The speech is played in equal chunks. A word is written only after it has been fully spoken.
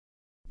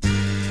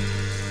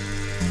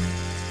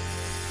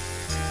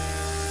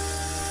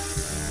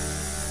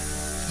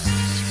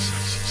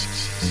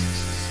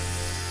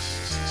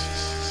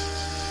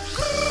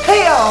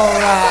All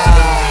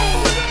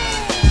right.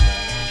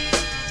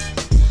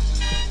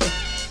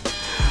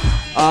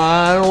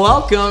 And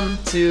welcome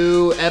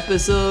to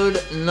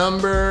episode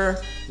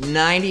number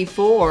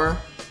 94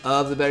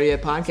 of the Better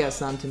Yet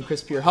podcast. I'm Tim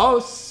Crisp, your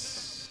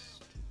host.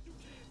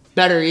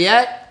 Better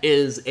Yet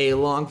is a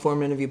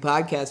long-form interview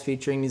podcast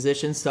featuring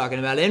musicians talking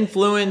about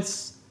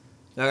influence,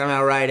 talking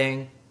about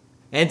writing,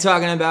 and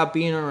talking about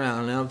being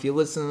around. Now, if you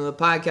listen to the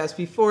podcast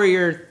before,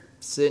 you're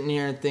sitting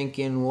here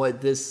thinking,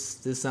 "What this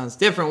sounds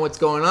different. What's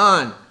going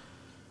on?"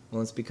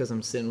 Well, it's because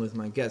I'm sitting with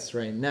my guests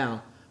right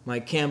now.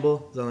 Mike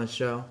Campbell is on the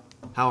show.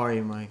 How are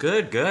you, Mike?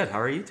 Good.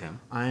 How are you, Tim?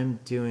 I'm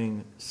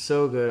doing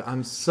so good.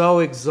 I'm so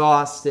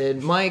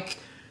exhausted. Mike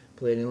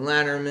played in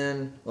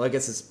Letterman. Well, I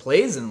guess it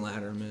plays in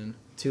Letterman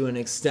to an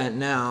extent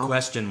now.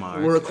 Question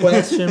mark. We're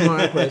question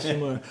mark.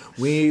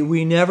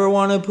 We never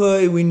want to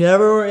put. We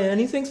never.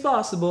 Anything's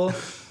possible.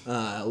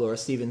 Laura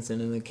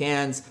Stevenson in the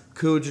cans.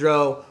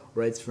 Kudrow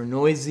writes for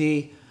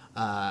Noisy.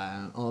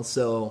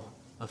 Also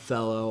a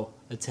fellow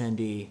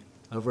attendee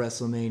of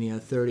WrestleMania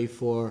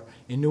 34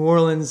 in New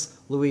Orleans,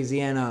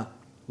 Louisiana.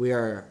 We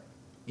are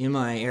in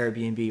my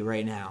Airbnb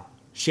right now,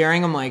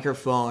 sharing a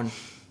microphone.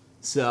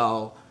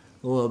 So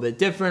a little bit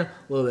different,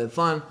 a little bit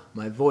fun.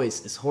 My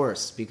voice is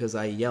hoarse because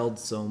I yelled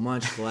so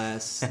much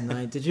last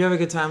night. Did you have a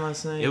good time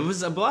last night? It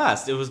was a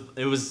blast. It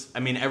was. I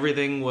mean,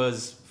 everything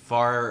was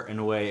far and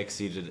away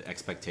exceeded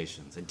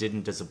expectations. It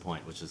didn't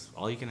disappoint, which is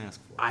all you can ask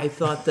for. I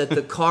thought that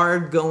the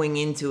card going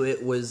into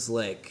it was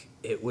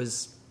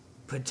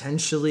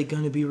potentially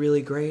going to be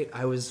really great.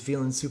 I was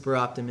feeling super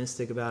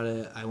optimistic about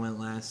it. I went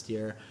last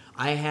year.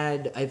 I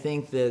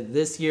think that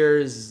this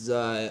year's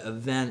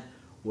event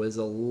was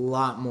a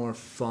lot more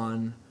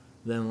fun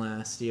than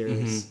last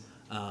year's.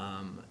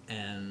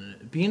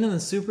 And being in the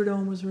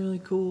Superdome was really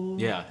cool.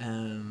 Yeah.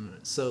 And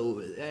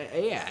so,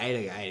 I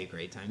had a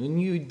great time.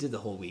 And you did the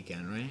whole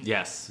weekend, right?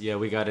 Yes. Yeah,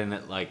 we got in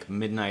at like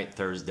midnight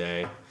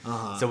Thursday.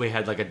 Uh-huh. So we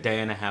had like a day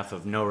and a half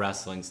of no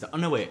wrestling stuff. Oh,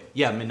 no, wait.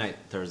 Yeah, midnight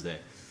Thursday.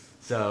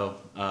 So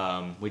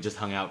we just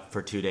hung out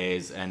for 2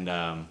 days and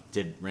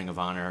did Ring of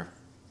Honor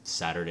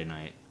Saturday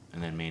night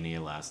and then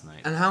Mania last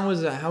night. And how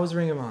was that? How was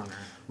Ring of Honor?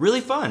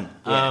 Really fun.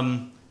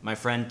 Yeah. My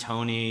friend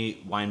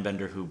Tony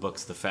Weinbender, who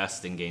books the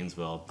Fest in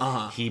Gainesville,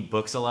 he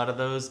books a lot of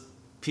those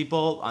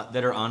people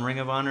that are on Ring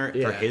of Honor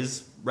for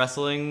his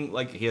wrestling.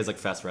 Like he has like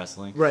Fest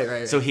wrestling,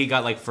 right. So he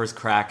got like first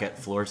crack at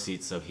floor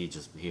seats, so he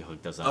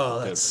hooked us up.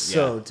 Oh, that's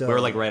so dope. We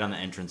were like right on the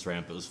entrance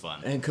ramp. It was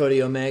fun. And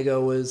Cody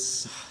Omega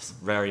was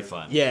very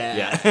fun.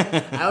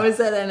 Yeah. I was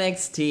at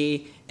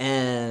NXT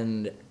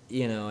and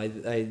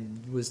I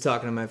was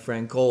talking to my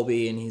friend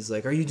Colby, and he's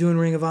like, "Are you doing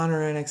Ring of Honor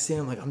or NXT?"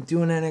 I'm like, "I'm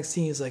doing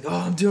NXT." He's like, "Oh,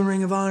 I'm doing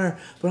Ring of Honor,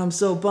 but I'm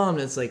so bummed."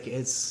 It's like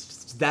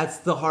that's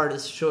the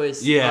hardest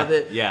choice of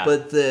it. Yeah.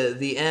 But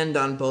the end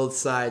on both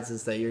sides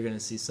is that you're gonna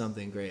see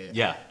something great.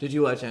 Yeah. Did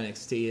you watch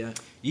NXT yet?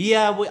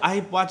 Yeah, I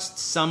watched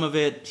some of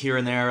it here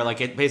and there.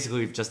 Like it basically,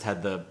 we've just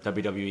had the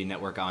WWE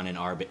Network on in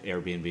our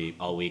Airbnb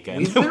all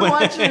weekend. We've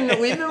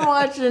been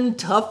watching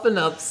Toughen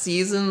Up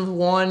seasons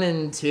 1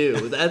 and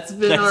 2. That's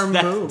been our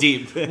move.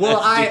 Deep. Well,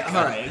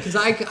 all right, because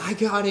I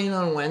got in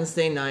on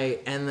Wednesday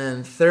night, and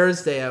then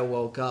Thursday I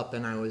woke up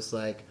and I was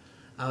like,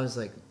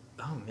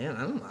 oh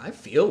man, I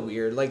feel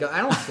weird. Like I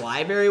don't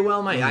fly very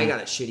well. I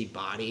got a shitty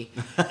body,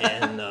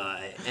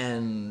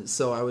 and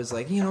so I was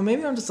like,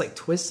 maybe I'm just like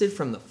twisted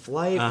from the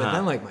flight. But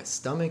then like my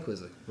stomach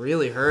was like,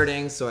 really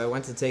hurting, so I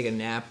went to take a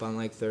nap on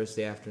like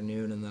Thursday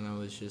afternoon, and then I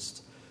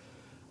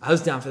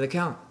was down for the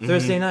count.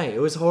 Thursday night,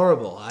 it was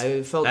horrible.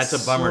 I felt that's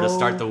a bummer to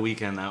start the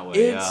weekend that way.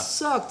 It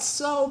sucked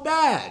so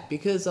bad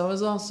because I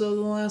was also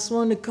the last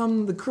one to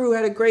come. The crew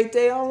had a great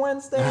day on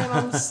Wednesday, and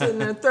I'm sitting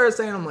there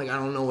Thursday, and I'm like, I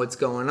don't know what's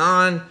going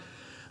on.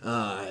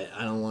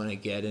 I don't want to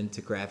get into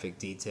graphic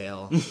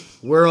detail.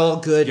 We're all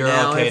good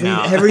now. Okay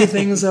now.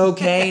 Everything's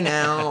okay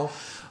now.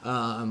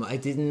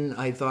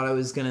 I thought I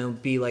was gonna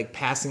be like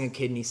passing a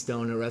kidney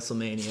stone at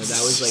WrestleMania.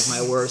 That was like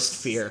my worst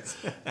fear.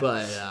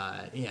 But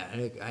I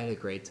had a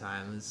great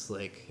time. It's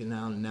like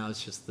now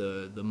it's just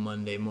the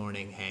Monday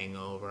morning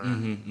hangover.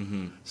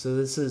 So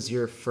this is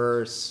your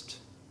first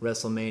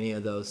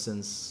WrestleMania though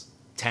since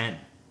 10.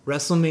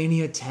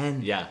 WrestleMania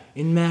 10. Yeah.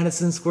 In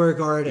Madison Square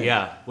Garden.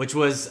 Yeah, which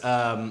was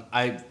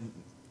I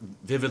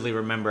vividly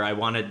remember I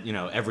wanted,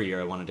 every year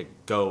I wanted to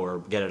go or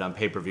get it on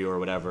pay-per-view or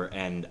whatever,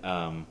 and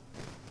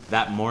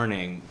that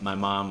morning my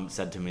mom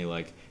said to me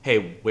like,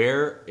 "Hey,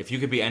 if you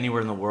could be anywhere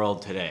in the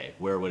world today,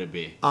 where would it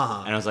be?"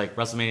 And I was like,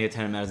 "WrestleMania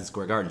 10 in Madison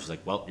Square Garden." She's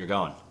like, "Well, you're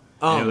going."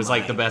 And it was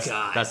like the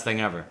best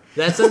thing ever.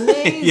 That's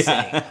amazing.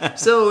 Yeah.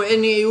 So,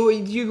 and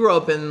you grew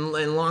up in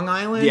Long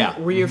Island? Yeah.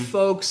 Were your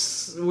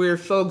folks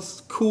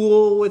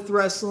cool with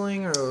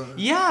wrestling or?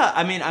 Yeah,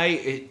 I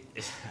mean,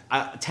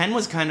 10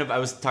 was kind of, I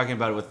was talking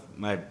about it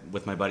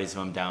with my buddies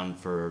who I'm down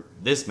for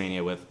this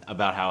Mania with,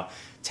 about how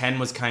 10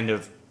 was kind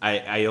of,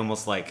 I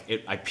almost like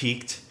it, I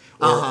peaked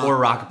or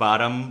rock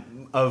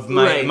bottom of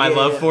my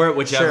love for it,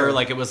 whichever. Sure.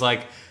 Like it was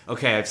like,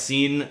 okay, I've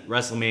seen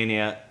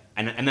WrestleMania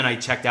and then I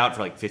checked out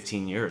for like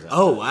 15 years. After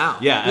Oh that. wow!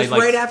 Yeah, Just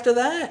right after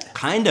that.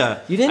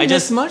 Kinda. You didn't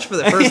miss much for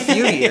the first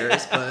few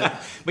years,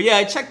 but yeah,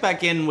 I checked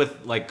back in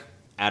with like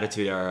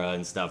Attitude Era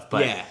and stuff.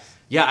 But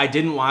yeah, I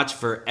didn't watch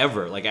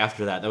forever. Like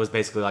after that, that was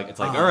basically like it's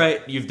like all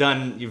right,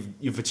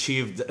 you've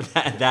achieved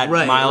that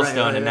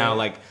milestone, and now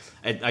like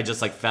I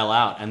just like fell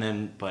out, and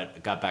then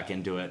but got back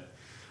into it.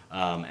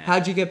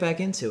 How'd you get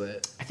back into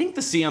it? I think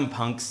the CM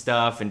Punk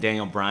stuff and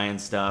Daniel Bryan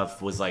stuff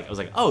was like I was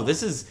like, oh,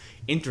 this is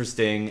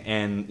interesting,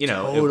 and you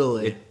know,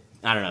 totally.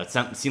 I don't know.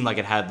 It seemed like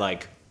it had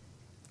like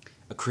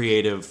a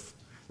creative,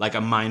 like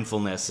a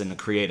mindfulness and a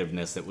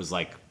creativeness that was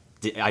like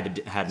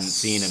hadn't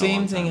seen in a long time.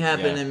 Same thing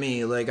happened to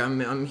me. Like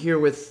I'm here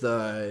with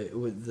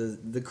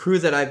the crew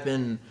that I've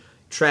been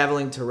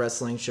traveling to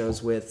wrestling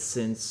shows with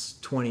since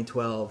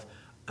 2012.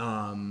 4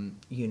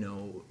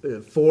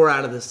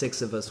 out of the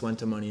 6 of us went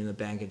to Money in the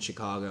Bank in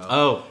Chicago.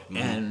 Oh,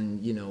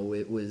 and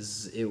it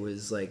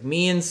was like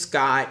me and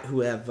Scott,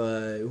 who have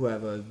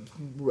a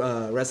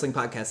wrestling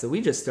podcast that we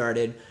just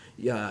started.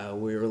 We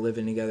were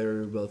living together.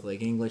 We were both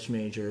like English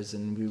majors,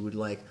 and we would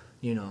like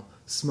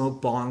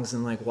smoke bongs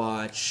and like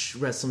watch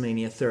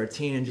WrestleMania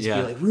 13 and just be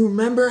like,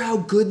 remember how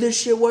good this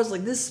shit was?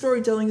 Like, this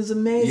storytelling is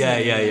amazing.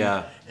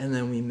 Yeah. And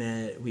then we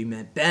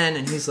met Ben,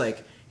 and he's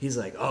like,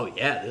 oh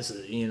yeah, this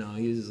is, he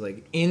was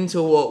like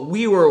into what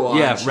we were watching.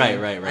 Yeah,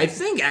 right. I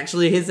think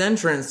actually his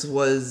entrance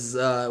was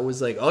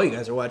like, oh, you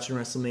guys are watching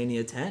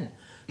WrestleMania 10,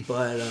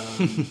 but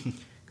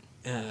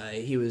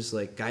he was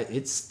like,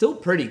 it's still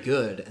pretty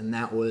good, and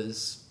that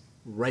was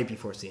right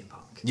before CM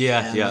Punk.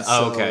 Yeah.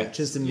 So Okay.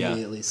 Just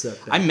immediately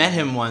sucked. I met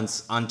him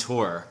once on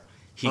tour.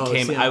 He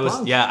came. CM I was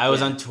Punk? I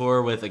was on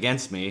tour with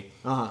Against Me,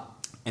 Uh-huh.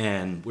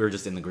 and we were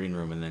just in the green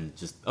room, and then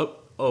just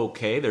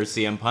okay, there's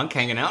CM Punk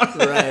hanging out.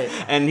 Right.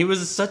 And he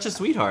was such a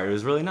sweetheart. It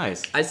was really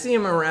nice. I see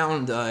him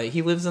around.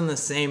 He lives in the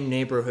same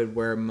neighborhood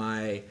where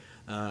my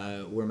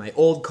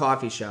old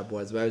coffee shop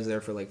was. I was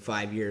there for like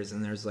 5 years,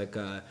 and there's like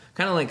kind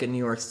of like a New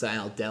York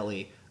style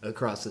deli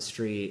across the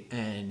street,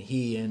 and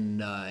he and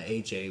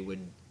AJ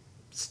would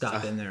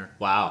stop in there.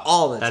 Wow.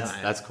 All the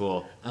time. That's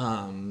cool.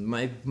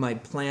 My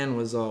plan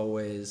was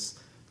always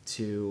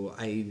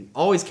I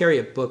always carry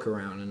a book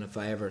around, and if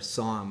I ever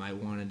saw him, I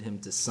wanted him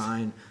to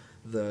sign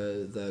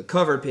the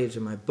cover page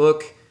of my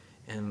book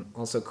and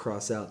also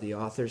cross out the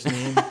author's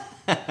name,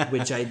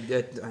 which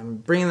I'm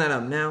bringing that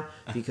up now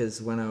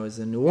because when I was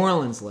in New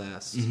Orleans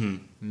last,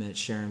 met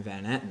Sharon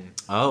Van Etten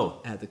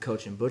at the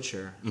Coach and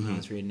Butcher. I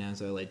was reading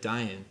As I Lay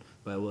Dying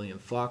by William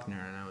Faulkner,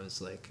 and I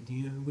was like,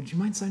 would you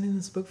mind signing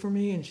this book for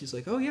me? And she's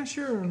like, oh yeah,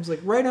 sure. And I was like,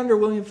 right under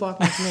William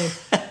Faulkner's name.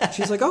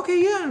 She's like,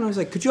 okay, yeah. And I was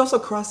like, could you also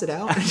cross it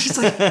out? And she's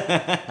like,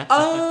 okay.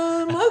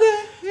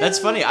 Yeah. That's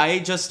funny. I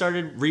just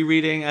started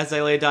rereading As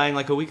I Lay Dying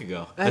like a week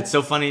ago. It's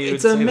so funny.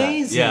 It's say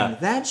amazing. That. Yeah.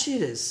 That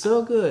shit is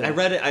so good. I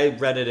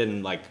read it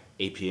in like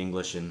AP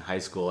English in high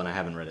school, and I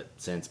haven't read it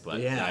since. But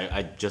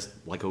I just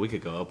like a week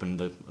ago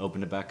opened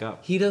it back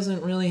up. He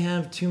doesn't really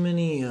have too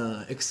many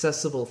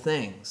accessible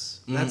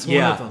things. That's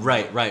one of them.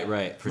 Right.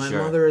 For My sure.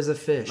 My Mother is a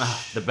Fish.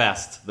 The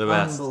best.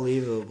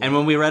 Unbelievable. And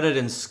when we read it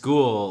in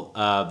school,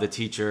 the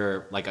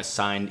teacher like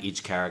assigned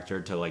each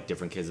character to like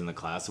different kids in the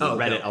class. So we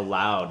read it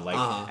aloud,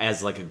 like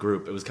as like a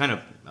group. It was kind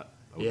of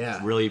a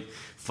really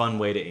fun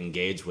way to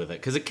engage with it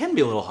because it can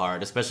be a little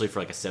hard, especially for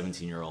like a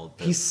 17-year-old.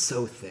 He's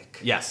so thick.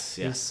 Yes.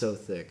 He's so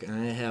thick, and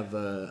I have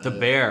The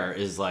Bear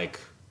is like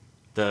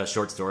the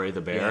short story.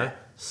 The Bear. Yeah.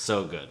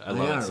 So good. I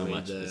love it so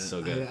much. It's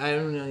so good. I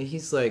don't know.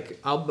 He's like,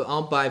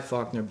 I'll buy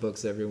Faulkner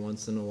books every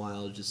once in a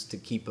while just to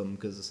keep them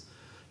because,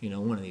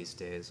 one of these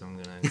days I'm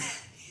gonna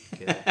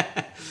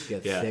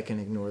get thick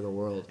and ignore the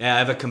world. Yeah, I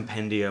have a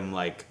compendium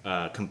like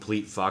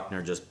complete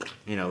Faulkner, just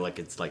like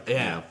it's like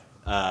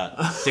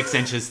 6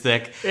 inches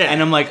thick,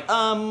 and I'm like,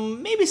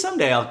 maybe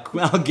someday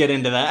I'll get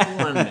into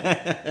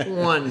that.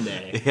 One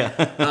day.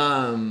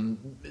 Yeah.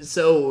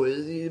 So,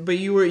 but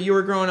you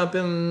were growing up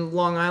in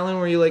Long Island?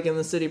 Were you like in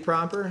the city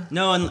proper?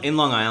 No, in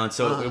Long Island.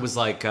 So it was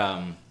like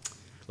a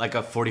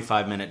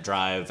 45-minute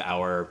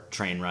hour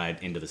train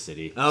ride into the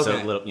city. Okay. So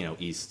a little,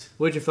 east.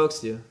 What'd your folks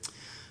do?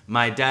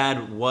 My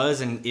dad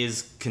was and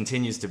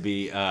continues to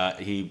be.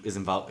 He was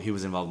involved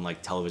in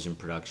like television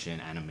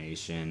production,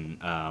 animation.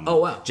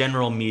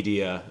 General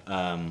media.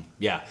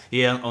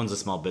 He owns a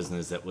small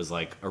business that was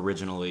like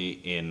originally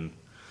in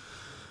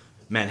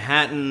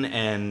Manhattan,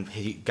 and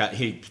he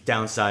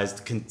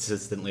downsized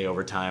consistently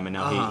over time, and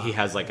now he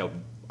has like a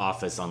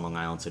office on Long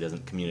Island, so he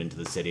doesn't commute into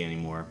the city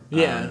anymore.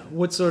 Yeah.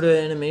 What sort of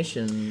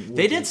animation?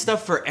 They did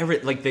stuff for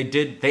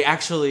they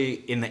actually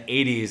in the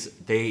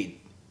 80s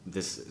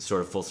this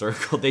sort of full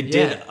circle. They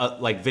did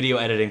like video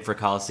editing for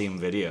Coliseum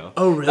Video.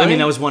 Oh, really? I mean,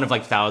 that was one of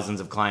like thousands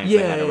of clients they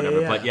had or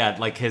whatever. Yeah.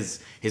 But like his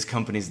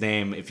company's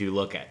name, if you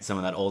look at some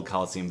of that old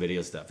Coliseum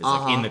Video stuff, is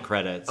like in the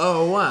credits.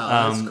 Oh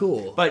wow, that's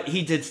cool. But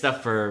he did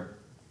stuff for.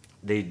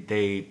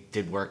 They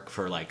did work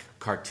for like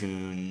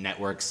Cartoon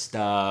Network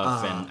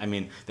stuff, and I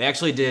mean they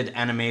actually did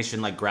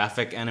animation, like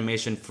graphic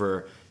animation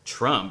for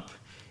Trump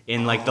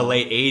in like the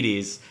late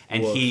 80s,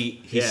 and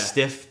he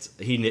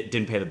stiffed. He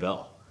didn't pay the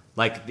bill.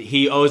 Like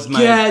he owes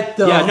my Get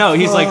the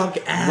he's like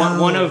fuck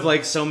out. one of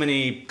like so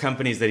many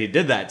companies that he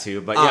did that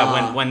to. But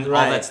yeah, when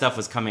right. all that stuff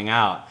was coming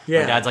out,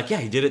 Yeah. my dad's like, yeah,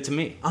 he did it to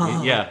me.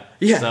 Yeah.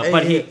 Yeah, So,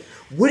 but he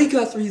Woody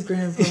Guthrie's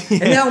grandpa,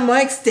 and now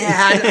Mike's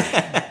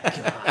dad.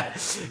 God.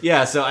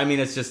 yeah. So I mean,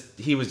 it's just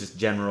he was just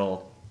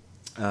general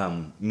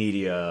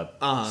media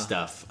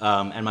stuff.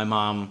 And my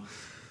mom,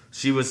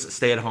 she was a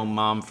stay-at-home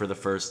mom for the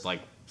first like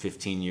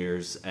 15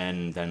 years,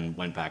 and then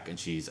went back and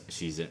she's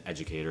an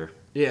educator.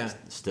 Yeah.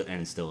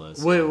 And still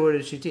is. What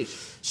did she teach?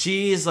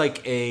 She's like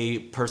a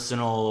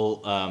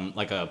personal,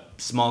 like a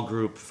small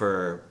group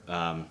for,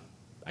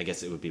 I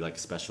guess it would be like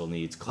special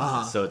needs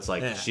class. So it's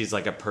like, she's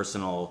like a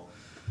personal,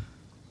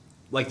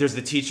 like there's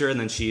the teacher and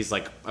then she's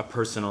like a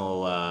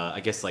personal,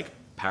 I guess like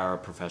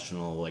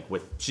paraprofessional, like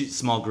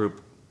small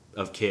group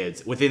of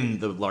kids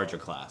within the larger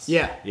class.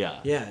 Yeah. Yeah.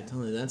 Yeah,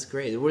 totally. That's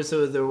great. Were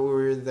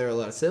there a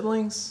lot of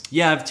siblings?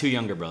 Yeah, I have 2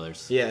 younger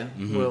brothers. Yeah.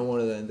 What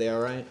are they? They all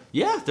right?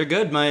 Yeah, they're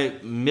good. My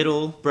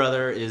middle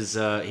brother is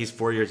he's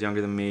 4 years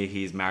younger than me.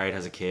 He's married,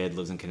 has a kid,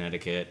 lives in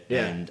Connecticut.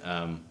 Yeah.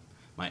 And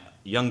my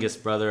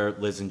youngest brother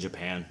lives in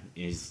Japan.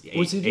 He's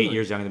What's he doing? 8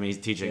 years younger than me. He's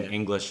teaching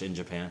English in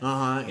Japan.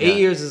 Uh-huh. Yeah. 8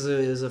 years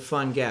is a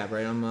fun gap,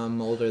 right?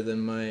 I'm older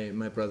than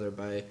my brother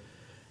by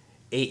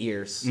 8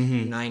 years,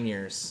 9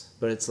 years.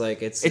 But it's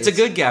like it's a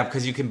good gap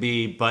because you can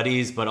be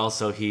buddies, but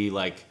also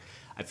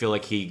I feel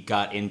like he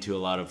got into a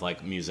lot of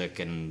like music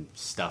and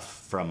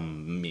stuff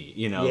from me.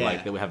 You know,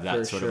 like we have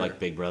that sort of like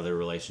big brother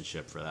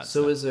relationship for that.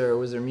 So stuff.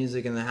 was there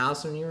music in the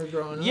house when you were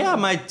growing up? Yeah,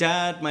 my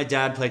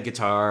dad played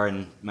guitar,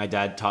 and my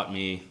dad taught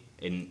me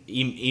in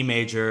E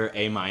major,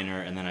 A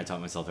minor, and then I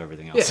taught myself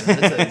everything else. Yeah,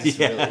 that's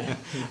really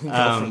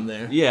go from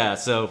there. Yeah,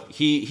 so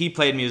he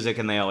played music,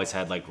 and they always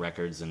had like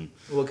records and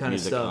what kind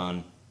music of stuff?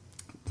 on.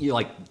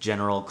 Like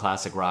general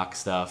classic rock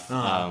stuff.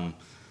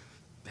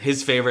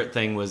 His favorite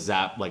thing was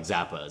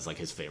Zappa is like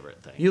his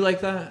favorite thing. You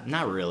like that?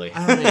 Not really.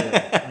 I don't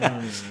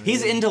either.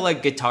 He's into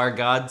like Guitar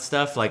God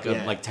stuff, like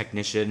like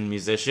technician,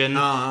 musician,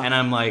 and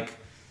I'm like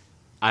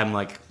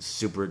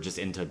super just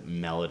into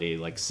melody,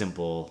 like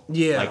simple,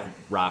 like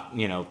rock,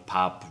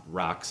 pop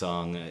rock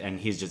song, and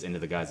he's just into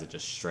the guys that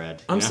just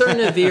shred. I'm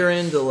starting to veer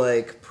into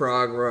like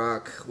prog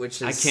rock,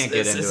 which is I can't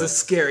get into it's it. a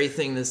scary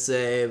thing to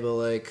say, but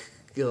like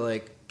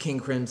King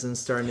Crimson's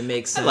starting to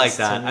make sense. I like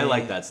that. To me. I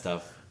like that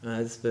stuff.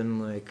 It's been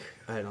like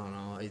I don't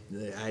know.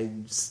 I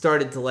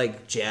started to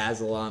like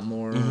jazz a lot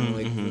more,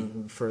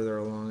 the further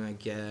along I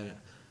get.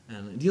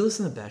 And do you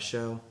listen to Best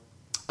Show?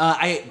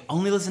 I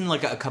only listened to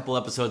like a couple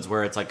episodes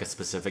where it's like a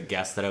specific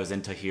guest that I was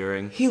into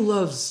hearing. He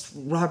loves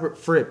Robert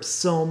Fripp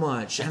so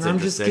much, and I'm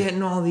just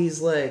getting all these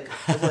he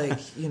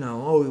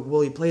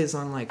plays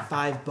on like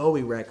 5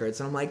 Bowie records,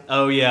 and I'm like,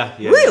 oh yeah,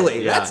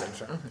 really? Yeah. That's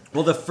interesting.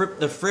 Well, the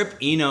Fripp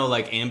Eno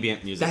like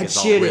ambient music That is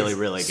all shit really is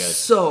really good.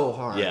 So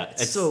hard. Yeah,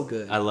 it's so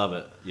good. I love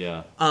it.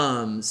 Yeah.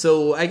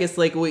 So I guess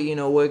like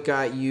what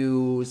got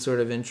you sort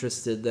of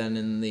interested then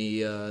in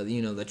the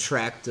the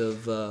tract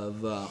of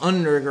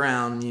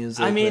underground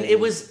music? I mean, it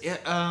was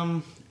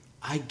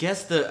I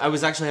guess I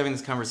was actually having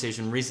this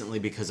conversation recently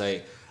because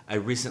I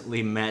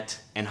recently met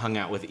and hung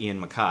out with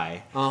Ian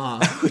MacKaye,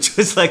 which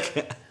was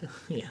like,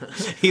 he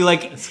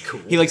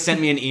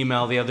sent me an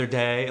email the other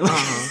day.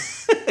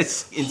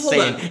 It's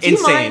insane,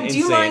 Do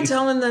you mind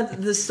telling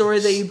the story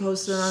that you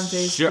posted on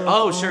Facebook? Sure.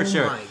 Oh, sure.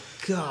 Oh my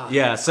god.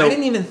 Yeah. So I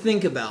didn't even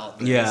think about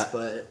this,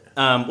 but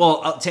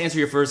well, to answer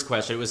your first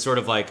question, it was sort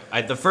of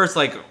like the first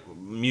like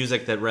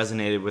music that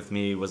resonated with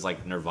me was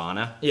like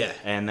Nirvana. Yeah.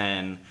 And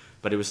then,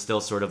 but it was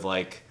still sort of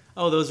like,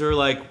 oh, those are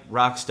like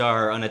rock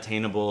star,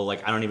 unattainable.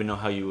 Like I don't even know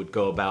how you would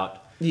go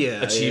about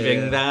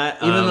achieving that.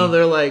 Even though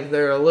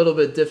they're a little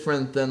bit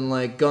different than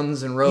like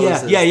Guns N'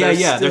 Roses.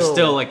 Yeah. They're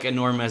still like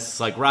enormous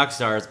like rock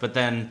stars, but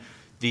then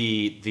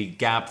the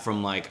gap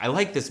from like I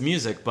like this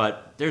music,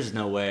 but there's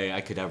no way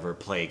I could ever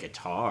play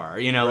guitar,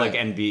 like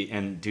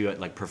and do it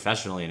like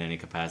professionally in any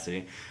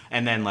capacity.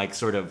 And then like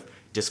sort of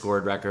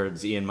Discord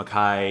Records, Ian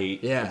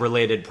MacKaye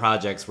related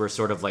projects were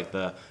sort of like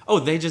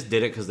they just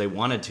did it because they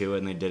wanted to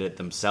and they did it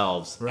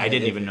themselves. Right, I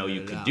didn't even know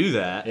you could do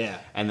that. Yeah.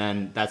 And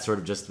then that sort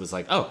of just was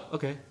like, oh,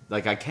 okay,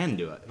 like I can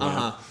do it.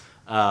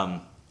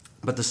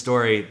 But the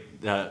story,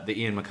 the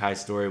Ian MacKaye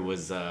story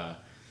was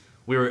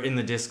we were in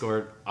the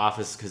Discord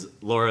office because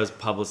Laura's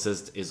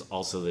publicist is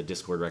also the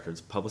Discord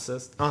Records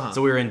publicist.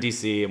 So we were in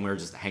DC and we were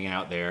just hanging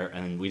out there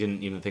and we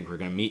didn't even think we were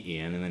going to meet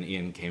Ian. And then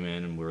Ian came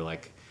in and we were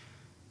like,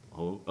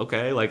 oh,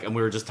 okay. Like, and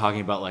we were just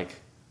talking about like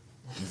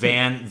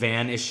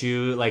van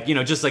issue, like,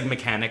 just like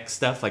mechanic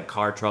stuff, like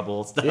car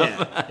trouble stuff.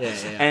 Yeah.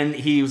 And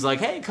he was like,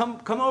 hey,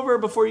 come over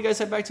before you guys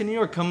head back to New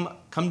York.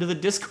 Come to the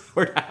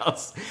Discord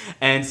house.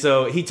 And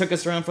so he took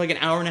us around for like an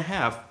hour and a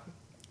half.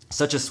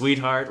 Such a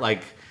sweetheart.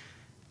 Like,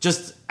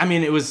 just, I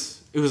mean, it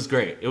was It was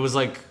great. It was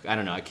like, I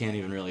don't know, I can't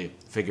even really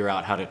figure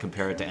out how to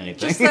compare it to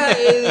anything. Just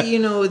that, you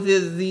know,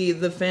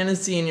 the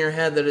fantasy in your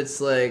head that it's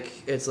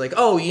like,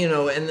 oh, you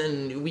know, and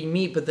then we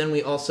meet, but then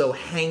we also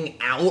hang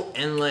out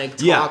and like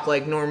talk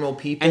like normal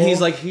people. And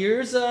he's like,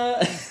 here's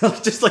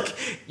just like,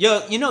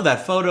 yo, you know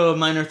that photo of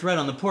Minor Threat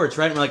on the porch,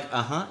 right? And we're like,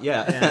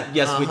 yeah.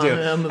 Yes, we do.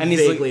 I'm and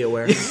vaguely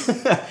aware.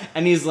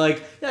 And he's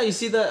like, yeah, you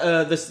see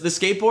the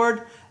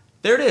skateboard?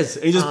 There it is.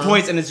 And he just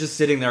points, and it's just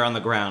sitting there on the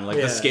ground, like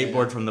the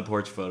skateboard from the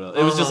porch photo.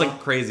 It was just like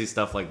crazy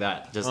stuff like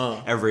that, just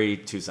every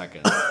 2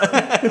 seconds.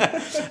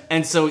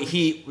 And so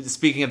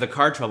speaking of the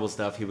car trouble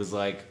stuff, he was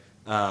like,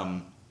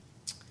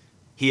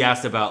 he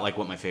asked about like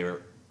what my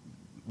favorite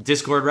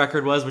Discord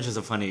record was, which is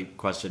a funny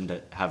question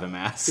to have him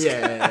ask.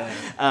 Yeah.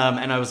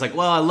 And I was like,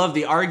 well, I love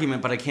The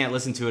Argument, but I can't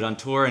listen to it on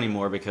tour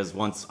anymore because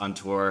once on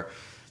tour,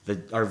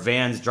 our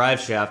van's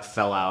drive shaft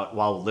fell out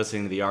while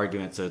listening to The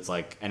Argument, so it's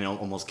like, and it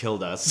almost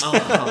killed us.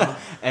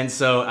 And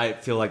so I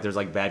feel like there's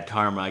like bad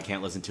karma. I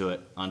can't listen to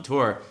it on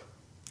tour.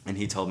 And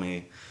he told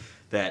me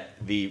that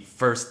the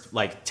first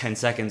like 10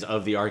 seconds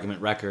of The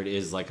Argument record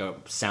is like a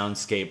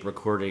soundscape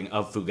recording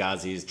of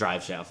Fugazi's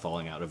drive shaft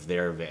falling out of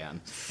their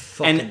van.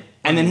 And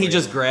then he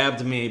just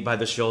grabbed me by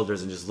the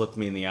shoulders and just looked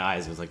me in the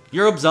eyes. He was like,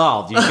 "You're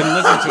absolved. You can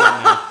listen to it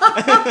now."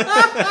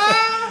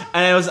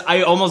 And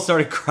I almost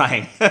started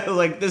crying. I was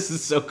like, this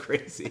is so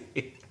crazy.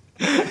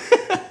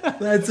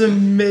 That's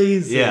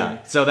amazing.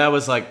 Yeah. So that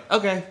was like,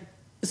 okay.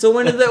 So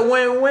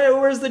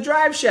where's the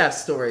drive shaft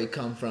story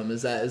come from?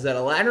 Is that a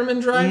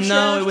Latterman drive shaft?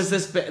 No, it was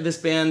this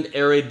band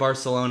Air Raid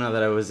Barcelona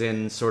that I was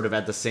in sort of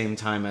at the same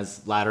time as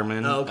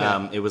Latterman. Oh,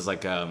 okay. It was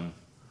like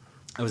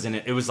I was in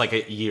it. It was like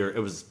a year.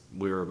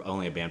 We were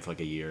only a band for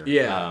like a year.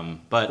 Yeah.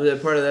 But was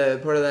it part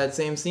of that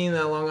same scene,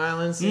 that Long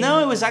Island scene? No,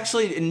 it was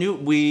actually new.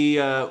 We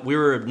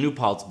were New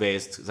Paltz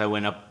based because I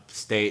went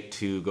upstate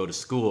to go to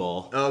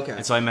school. Oh, okay.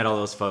 And so I met all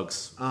those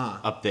folks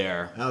up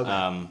there.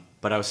 Okay.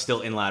 But I was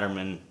still in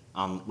Latterman.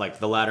 Like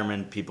the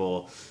Latterman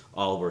people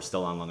all were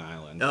still on Long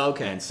Island. Oh,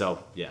 okay. And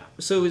so yeah.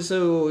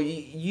 So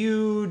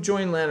you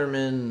joined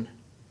Latterman.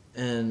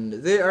 And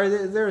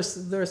they're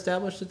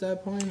established at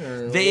that point,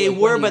 or they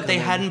were, but they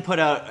hadn't put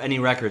out any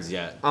records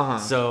yet.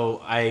 So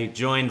I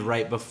joined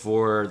right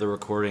before the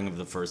recording of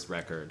the first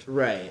record.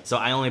 Right. So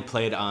I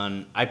played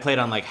on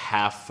like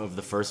half of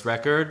the first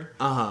record.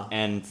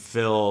 And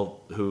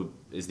Phil, who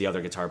is the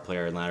other guitar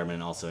player in Latterman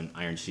and also in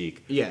Iron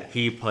Chic. Yeah.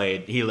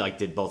 He like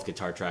did both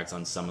guitar tracks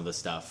on some of the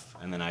stuff,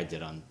 and then I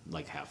did on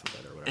like half of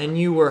it or whatever. And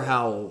you were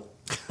how?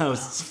 I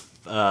was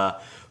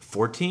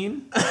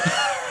 14,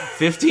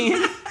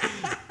 15.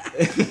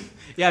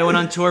 Yeah, I went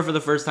on tour for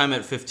the first time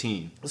at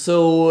 15.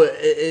 So,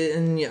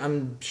 and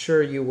I'm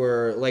sure you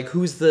were like,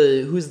 who's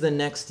the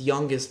next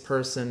youngest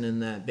person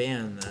in that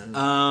band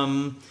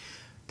then?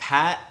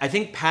 Pat. I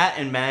think Pat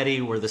and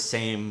Maddie were the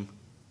same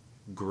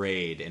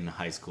grade in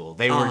high school.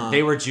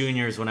 They were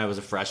juniors when I was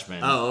a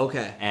freshman. Oh,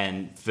 okay.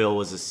 And Phil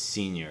was a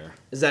senior.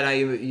 Is that how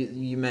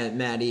you met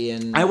Maddie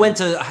and? I went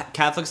to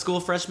Catholic school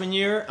freshman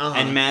year,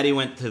 and Maddie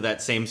went to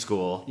that same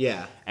school.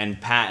 Yeah.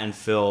 And Pat and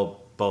Phil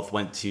both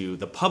went to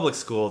the public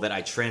school that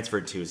I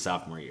transferred to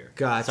sophomore year.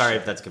 Gotcha. Sorry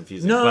if that's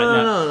confusing.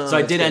 No. So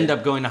I did end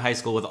up going to high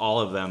school with all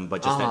of them,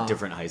 but just at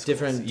different high schools.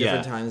 Different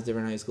times,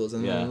 different high schools,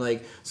 and then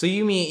like so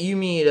you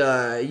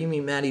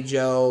meet Matty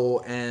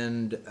Joe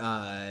and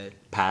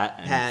Pat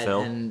and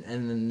Phil,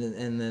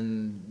 and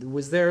then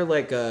was there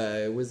like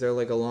a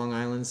Long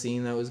Island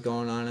scene that was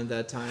going on at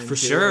that time? For too?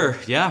 sure,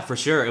 yeah, for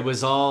sure. It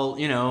was all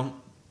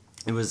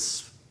it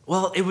was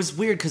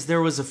weird because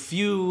there was a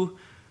few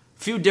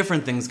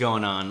different things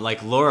going on.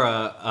 Like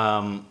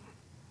Laura,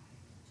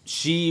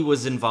 she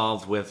was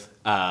involved with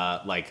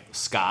like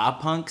ska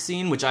punk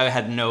scene, which I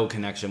had no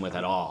connection with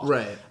at all.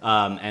 Right.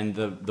 And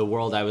the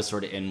world I was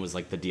sort of in was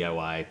like the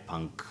DIY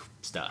punk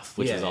stuff,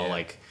 which is all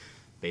like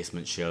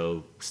basement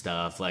show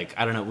stuff. Like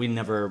I don't know, we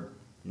never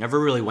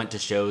really went to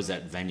shows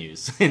at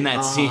venues in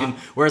that scene.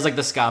 Whereas like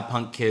the ska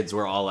punk kids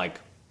were all like,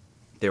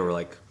 they were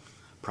like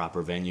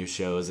proper venue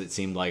shows. It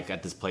seemed like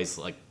at this place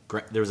like.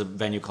 There was a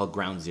venue called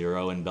Ground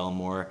Zero in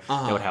Belmore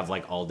that would have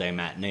like all day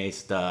matinee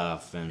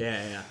stuff, and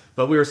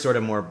but we were sort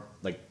of more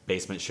like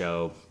basement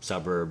show,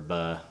 suburb,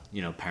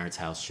 parents'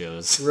 house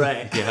shows,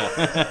 right?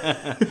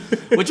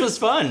 Which was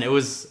fun. It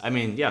was,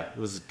 it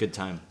was a good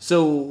time.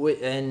 So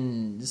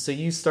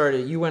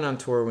you went on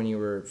tour when you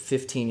were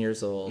 15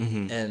 years old,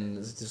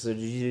 and so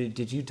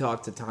did you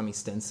talk to Tommy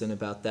Stinson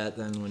about that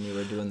then when you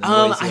were doing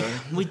the noise?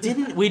 We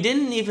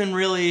didn't even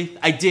really.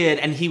 I did,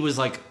 and he was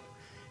like.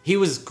 He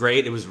was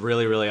great. It was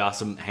really, really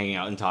awesome hanging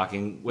out and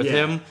talking with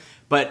him.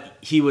 But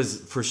he was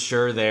for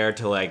sure there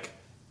to like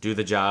do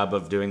the job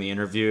of doing the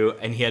interview,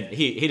 and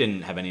he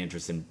didn't have any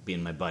interest in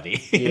being my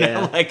buddy. You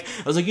know? Like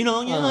I was like,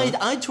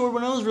 I toured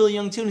when I was really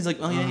young too. And he's like,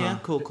 oh yeah,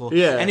 cool.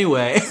 Yeah.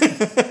 Anyway,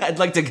 I'd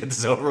like to get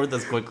this over with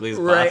as quickly as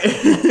possible.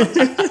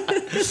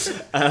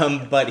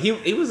 But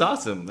he was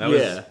awesome. That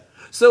was.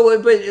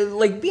 So, but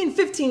like being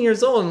 15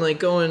 years old and like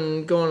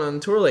going on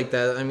tour like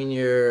that. I mean,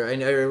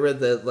 I read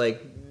that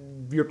like.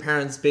 your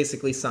parents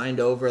basically signed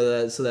over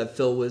that so that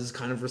Phil was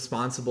kind of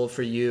responsible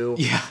for you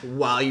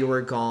while you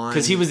were gone.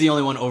 Because he was the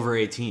only one over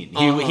 18.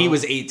 He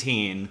was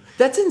 18.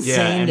 That's insane.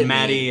 Yeah, and to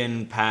Maddie me.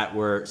 and Pat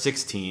were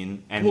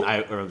 16, and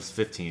I was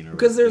 15.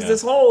 Because there's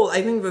this whole,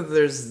 I think that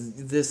there's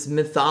this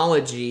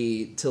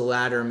mythology to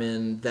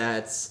Latterman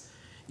that's,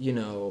 you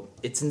know,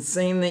 it's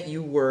insane that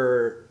you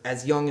were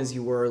as young as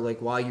you were,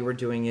 like, while you were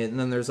doing it. And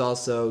then there's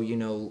also, you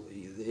know,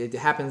 it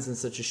happens in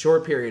such a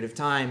short period of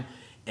time,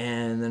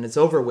 and then it's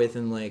over with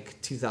in,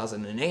 like,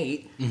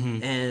 2008.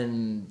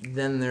 And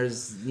then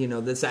there's, you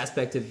know, this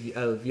aspect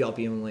of y'all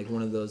being, like,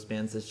 one of those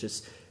bands that's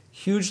just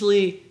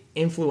hugely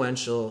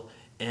influential,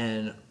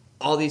 and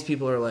all these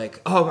people are like,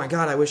 oh my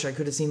God, I wish I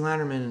could have seen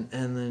Latterman.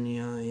 And then,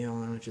 you know,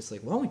 I'm just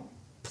like, well, we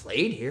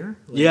played here.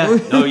 Like, yeah.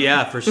 Oh,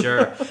 yeah, for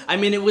sure. I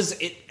mean,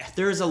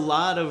 there's a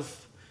lot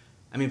of,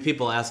 I mean,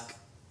 people ask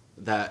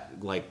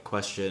that, like,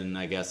 question,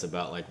 I guess,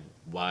 about, like,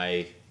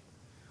 why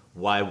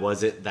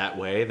was it that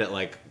way? That,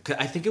 like,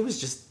 I think it was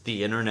just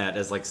the internet,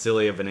 as, like,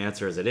 silly of an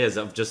answer as it is,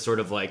 of just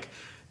sort of, like,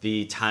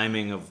 the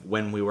timing of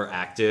when we were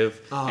active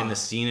and the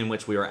scene in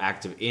which we were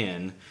active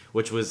in,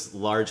 which was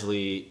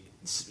largely,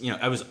 you know,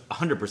 I was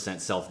 100%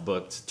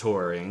 self-booked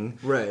touring.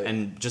 Right.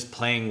 And just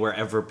playing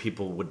wherever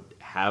people would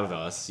have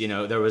us. You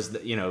know, there was,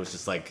 you know, it was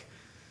just like,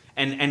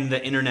 and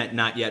the internet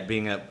not yet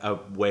being a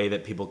way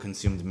that people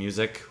consumed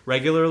music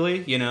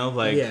regularly, you know,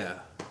 like, yeah.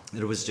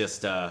 It was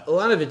just a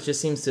lot of it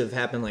just seems to have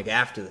happened like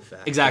after the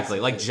fact. Exactly,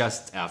 basically. like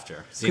just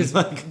after. Seems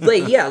like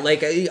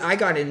like I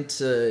got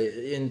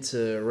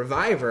into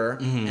Reviver,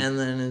 and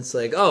then it's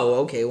like,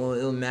 oh, okay,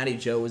 well, Matty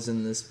Joe was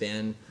in this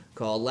band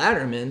called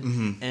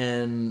Latterman,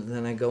 and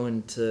then I go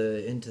into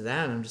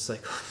that, and I'm just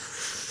like,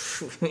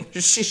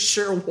 she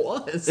sure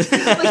was.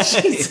 Like,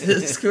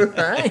 Jesus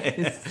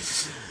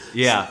Christ.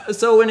 Yeah.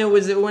 So when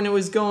it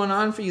was going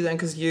on for you then,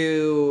 because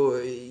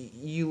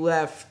you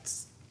left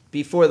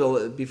before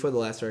the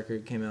last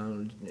record came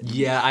out.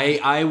 Yeah,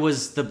 I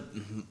was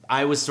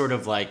sort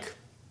of like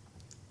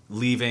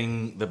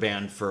leaving the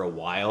band for a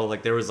while.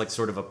 Like, there was like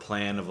sort of a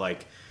plan of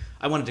like,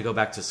 I wanted to go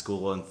back to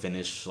school and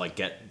finish, like,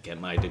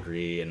 get my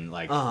degree, and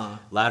like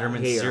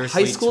Latterman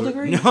seriously. High school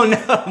degree? No,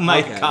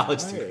 my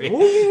college degree.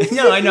 Well,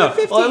 no, I know.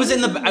 15, Well, I was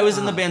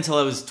in the band till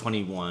I was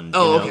 21.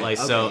 Oh, you know? okay. Like,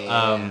 so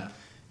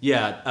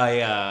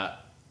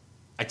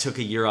I took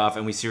a year off,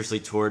 and we seriously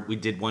toured. We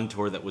did one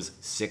tour that was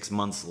 6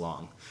 months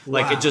long.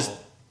 Like, wow. it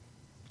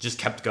just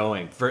kept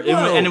going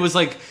and it was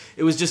like,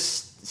 it was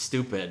just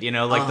stupid, you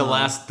know. Like,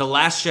 the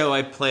last show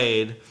I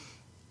played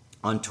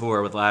on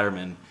tour with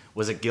Latterman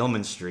was at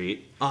Gilman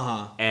Street,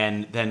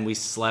 and then we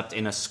slept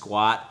in a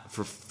squat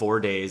for 4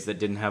 days that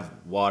didn't have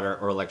water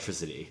or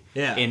electricity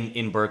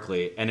in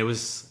Berkeley, and I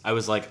was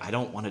like, I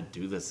don't want to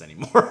do this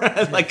anymore.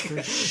 Like,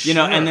 you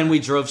know. And then we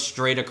drove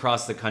straight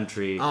across the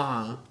country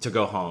to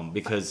go home,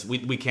 because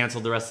we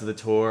canceled the rest of the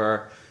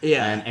tour,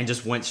 and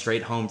just went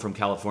straight home from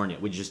California.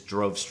 We just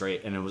drove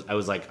straight, and I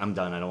was like, I'm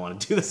done. I don't want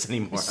to do this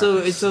anymore. So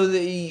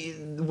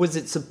was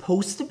it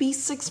supposed to be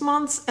 6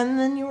 months, and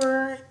then you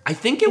were? I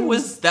think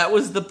that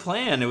was the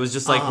plan. It was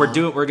just like,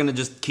 we're gonna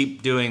just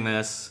keep doing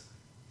this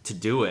to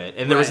do it,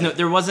 and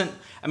there wasn't.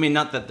 I mean,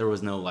 not that there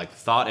was no like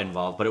thought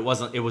involved, but it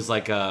wasn't. It was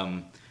like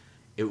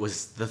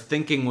the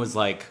thinking was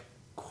like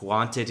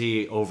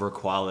quantity over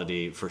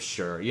quality for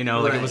sure. You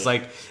know, like, it was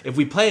like, if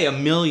we play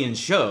 1 million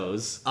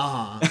shows,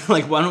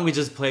 like, why don't we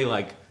just play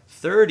like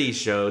 30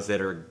 shows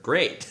that are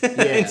great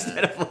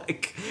instead of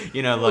like,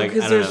 you know, like,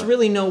 because there's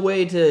really no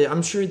way to.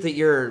 I'm sure that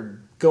you're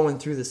going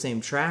through the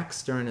same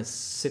tracks during a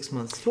 6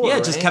 month tour. Yeah,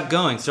 it just kept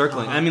going,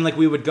 circling. I mean, like,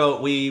 we would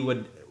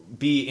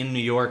be in New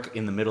York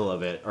in the middle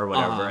of it or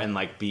whatever, and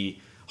like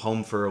be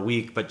home for a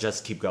week, but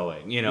just keep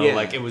going. You know,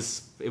 like, it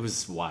was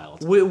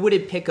wild. Would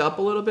it pick up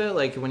a little bit,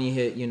 like when you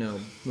hit, you know,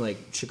 like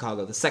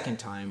Chicago the second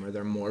time? Were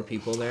there more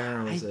people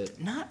there, or was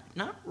it not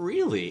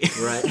really?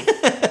 Right.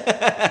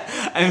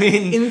 I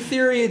mean, in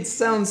theory, it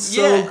sounds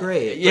so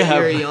great. But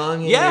you're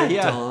young and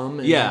you're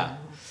dumb. And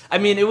I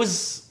mean, it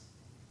was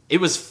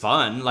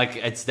fun. Like,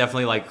 it's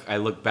definitely like, I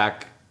look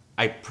back,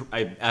 I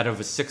out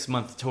of a 6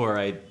 month tour,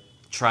 I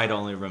try to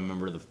only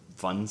remember the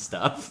fun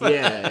stuff.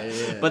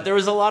 But there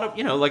was a lot of,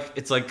 you know, like,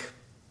 it's like,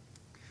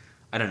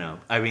 I don't know.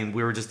 I mean,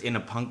 we were just in a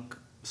punk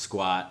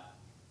squat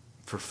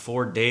for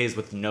 4 days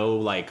with no,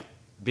 like,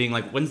 being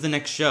like, when's the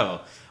next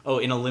show? Oh,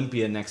 in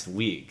Olympia next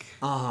week.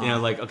 You know,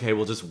 like, okay,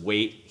 we'll just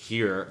wait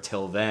here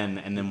till then,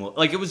 and then we'll,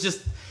 like, it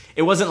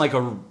wasn't like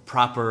a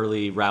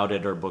properly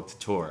routed or booked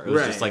tour. It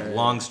was just like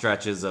long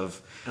stretches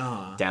of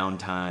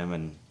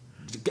downtime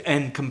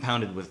and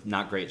compounded with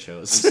not great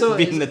shows, so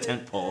being the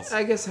tent poles.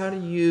 I guess how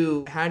does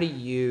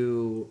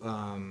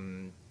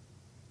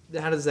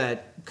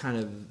that kind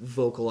of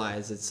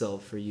vocalize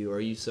itself for you?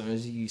 Are you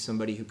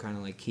somebody who kind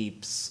of like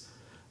keeps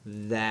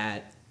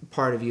that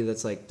part of you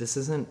that's like, this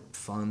isn't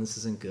fun, this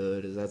isn't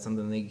good? Is that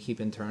something that you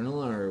keep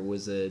internal, or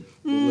was it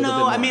a little bit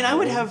more I mean,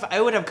 outward? I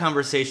would have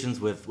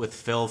conversations with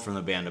Phil from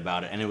the band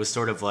about it, and it was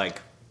sort of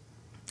like,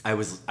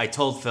 I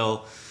told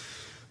Phil,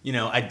 you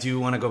know, I do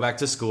want to go back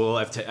to school.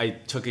 I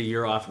took a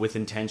year off with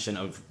intention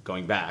of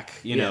going back,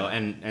 you know,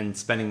 and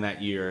spending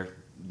that year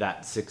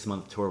that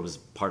 6-month tour was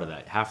part of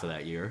that, half of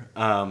that year.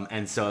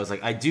 And so I was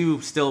like, I do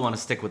still want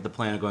to stick with the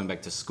plan of going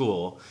back to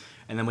school.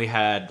 And then we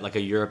had like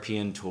a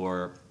European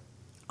tour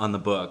on the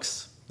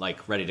books,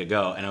 like ready to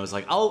go. And I was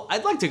like,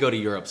 I'd like to go to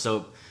Europe. So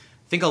I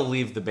think I'll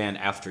leave the band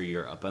after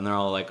Europe. And they're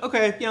all like,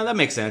 okay, that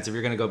makes sense. If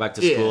you're going to go back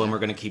to school and we're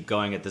going to keep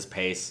going at this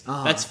pace,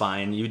 that's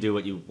fine. You do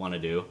what you want to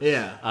do.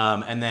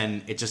 Yeah. And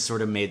then it just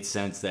sort of made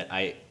sense that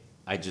I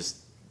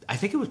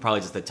think it was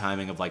probably just the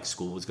timing of like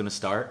school was going to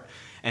start.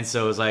 And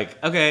so it was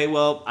like, okay,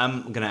 well,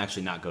 I'm going to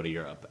actually not go to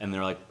Europe. And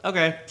they're like,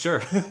 okay,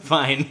 sure,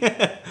 fine.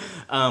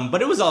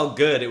 But it was all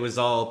good. It was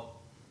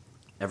all,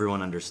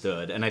 everyone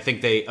understood. And I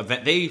think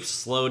they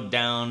slowed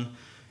down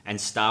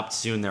and stopped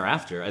soon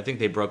thereafter. I think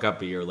they broke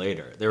up a year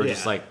later. They were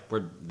just like,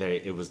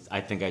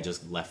 I think I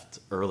just left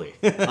early,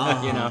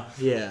 Yeah, it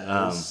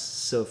was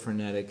so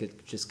frenetic,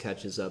 it just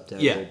catches up to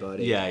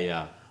everybody.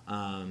 Yeah.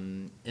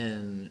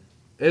 And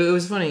it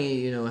was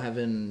funny,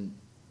 having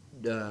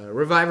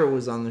Reviver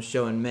was on the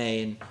show in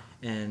May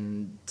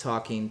and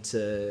talking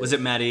to... Was it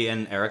Maddie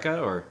and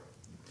Erica, or...?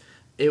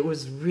 It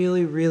was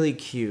really, really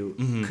cute,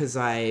 because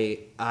I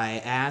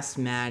asked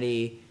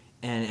Maddie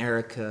and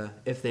Erica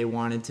if they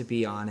wanted to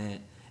be on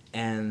it,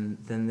 and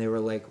then they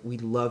were like,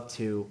 we'd love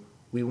to.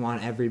 We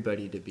want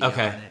everybody to be on it.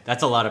 Okay,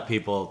 that's a lot of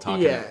people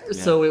talking. Yeah,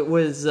 so it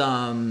was...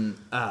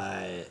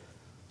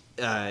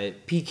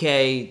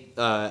 PK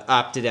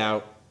opted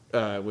out,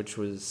 which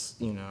was,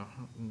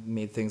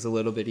 made things a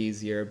little bit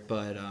easier,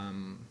 but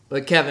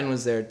Kevin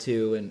was there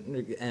too,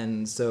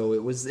 and so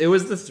it was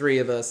the three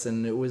of us,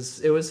 and it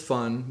was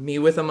fun. Me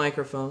with a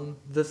microphone,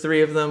 the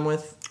three of them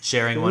with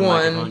sharing one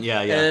microphone,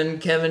 yeah, and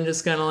Kevin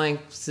just kind of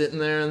like sitting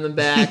there in the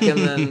back,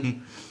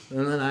 and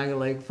then I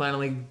like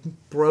finally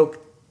broke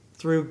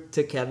through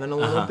to Kevin a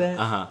little bit,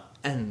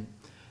 and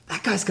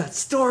that guy's got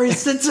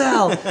stories to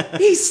tell.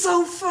 He's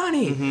so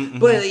funny.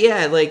 But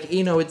yeah, like,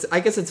 I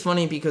guess it's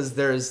funny because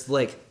there's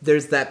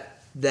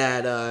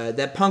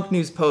that Punk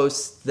News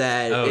post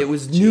that it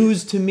was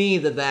news to me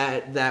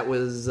that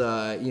was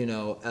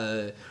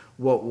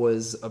what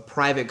was a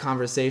private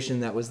conversation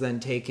that was then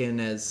taken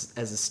as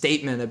a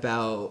statement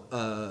about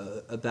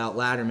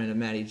Latterman and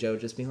Matty Joe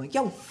just being like,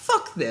 yo,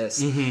 fuck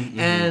this.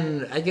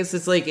 And I guess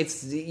it's like,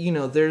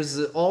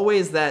 there's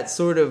always that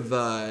sort of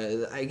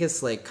I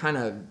guess like kind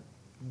of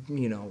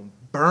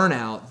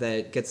burnout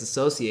that gets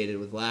associated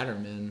with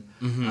Latterman.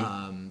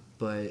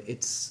 But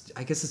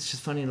I guess it's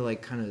just funny to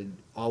like kind of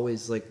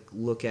always like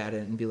look at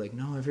it and be like,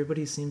 no,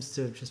 everybody seems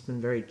to have just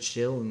been very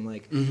chill, and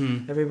like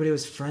everybody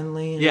was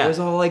friendly, and it was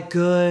all like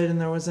good,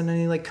 and there wasn't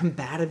any like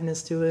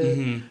combativeness to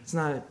it. It's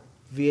not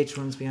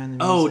VH1's behind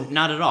the music. Oh,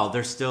 not at all.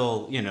 They're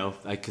still,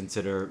 I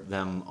consider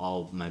them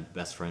all my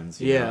best friends.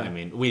 You know? I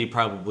mean, we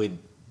probably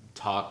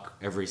talk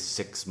every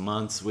 6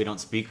 months. We don't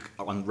speak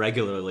on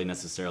regularly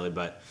necessarily,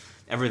 but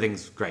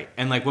everything's great.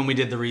 And like when we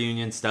did the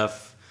reunion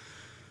stuff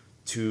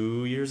a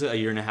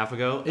year and a half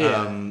ago,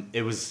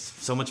 it was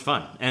so much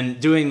fun. And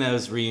doing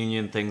those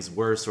reunion things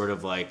were sort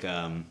of like,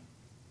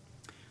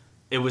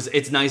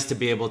 it's nice to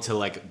be able to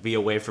like be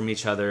away from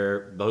each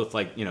other, both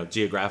like,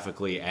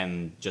 geographically,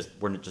 and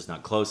we're just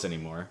not close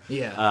anymore.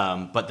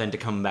 But then to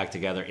come back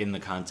together in the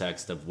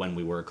context of when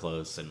we were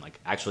close and like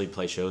actually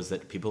play shows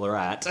that people are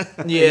at.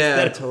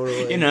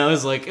 Totally.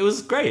 It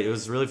was great. It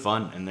was really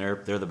fun, and they're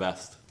the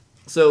best.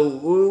 So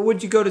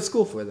what'd you go to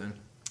school for then?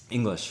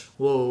 English.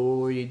 Well, what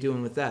were you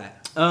doing with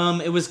that?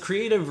 It was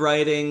creative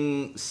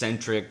writing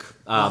centric,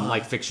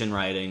 like fiction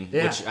writing,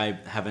 which I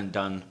haven't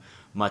done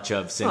much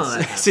of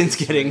since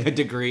getting a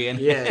degree in.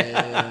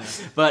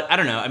 But I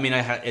don't know. I mean,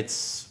 I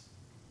just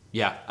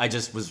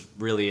was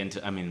really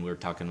into. I mean, we were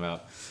talking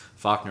about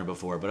Faulkner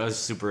before, but I was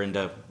super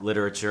into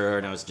literature,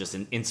 and I was just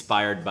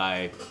inspired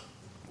by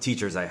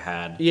teachers I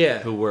had,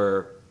 who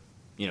were,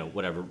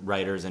 whatever,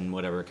 writers in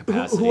whatever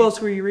capacity. Who else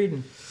were you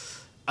reading?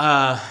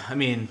 I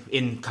mean,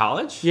 in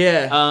college?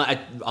 Yeah.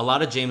 A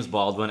lot of James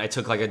Baldwin. I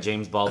took like a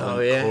James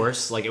Baldwin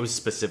course. Like, it was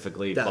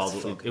specifically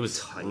Baldwin. It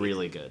was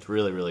really good.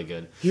 Really, really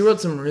good. He wrote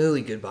some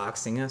really good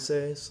boxing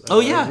essays.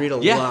 I read a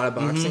lot of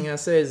boxing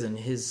essays, and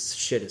his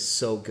shit is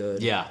so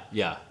good. Yeah.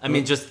 I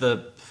mean,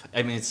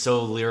 it's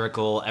so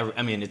lyrical.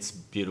 I mean, it's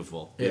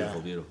beautiful.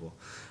 Beautiful.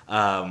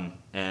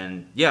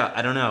 And yeah,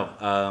 I don't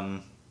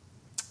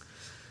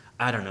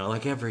know.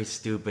 Like every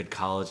stupid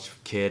college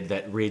kid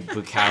that read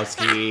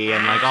Bukowski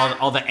and like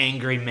all the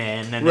angry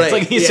men, and it's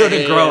like you sort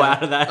of grow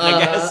out of that, I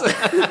guess.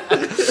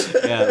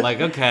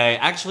 Like, okay,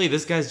 actually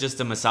this guy's just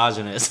a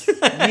misogynist.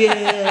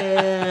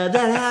 That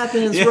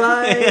happens,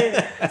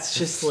 right? It's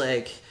just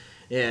like,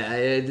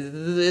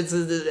 it's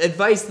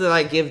advice that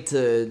I give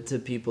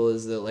to people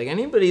is that like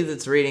anybody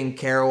that's reading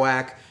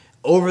Kerouac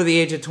over the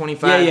age of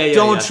 25,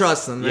 don't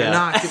trust them. They're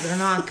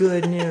not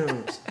good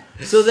news.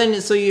 So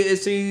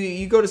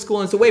you go to school,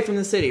 and it's away from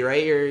the city,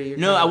 right? You're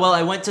No, well,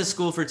 I went to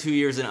school for 2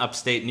 years in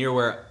upstate, near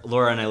where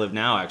Laura and I live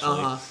now,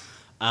 actually.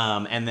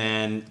 And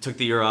then took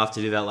the year off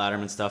to do that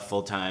Latterman stuff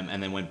full time,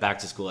 and then went back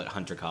to school at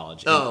Hunter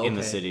College in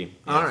the city.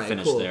 Yeah, all right,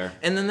 finished cool. there.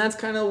 And then that's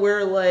kind of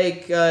where,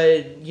 like,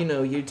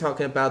 you're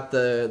talking about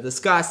the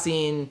ska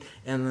scene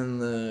and then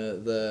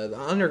the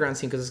underground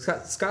scene, because the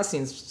ska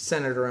scene's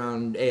centered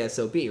around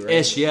ASOB, right?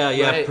 Ish, yeah,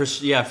 Right?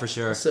 for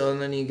sure. So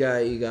and then you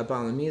got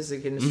Bomb the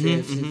music industry.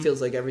 It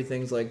feels like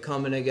everything's like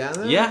coming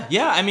together.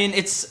 Yeah. I mean,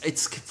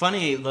 it's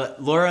funny.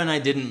 Laura and I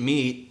didn't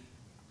meet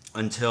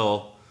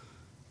until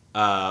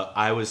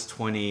I was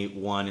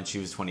 21 and she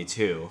was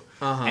 22.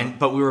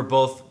 But we were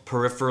both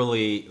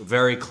peripherally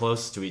very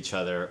close to each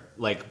other.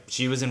 Like,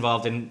 she was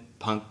involved in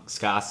punk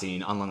ska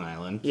scene on Long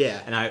Island.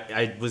 Yeah. And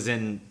I was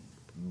in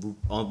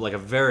like a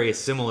very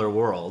similar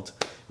world.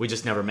 We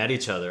just never met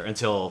each other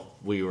until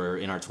we were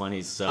in our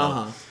 20s.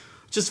 So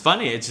just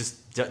funny. It just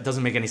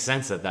doesn't make any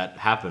sense that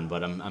happened,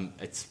 but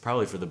it's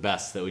probably for the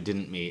best that we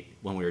didn't meet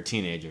when we were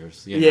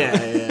teenagers. You know?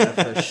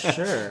 Yeah, for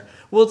sure.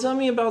 Well, tell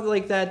me about,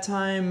 like, that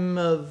time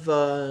of,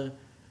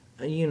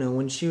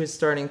 when she was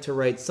starting to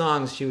write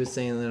songs. She was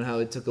saying that how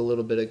it took a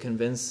little bit of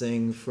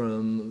convincing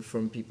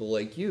from people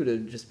like you to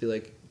just be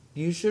like,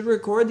 you should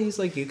record these,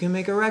 like, you can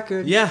make a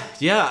record. Yeah.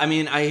 I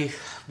mean,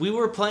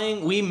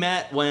 we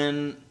met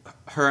when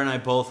her and I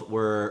both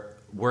were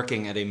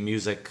working at a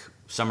music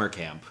summer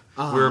camp.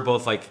 We were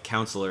both, like,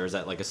 counselors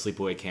at, like, a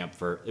sleepaway camp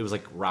it was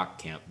like rock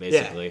camp,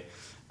 basically.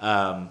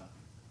 Yeah.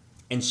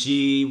 And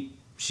she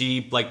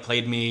like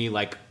played me,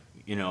 like,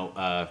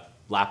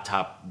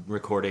 laptop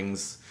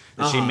recordings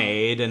that she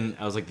made, and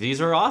I was like,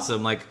 these are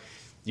awesome. Like,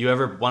 you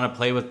ever want to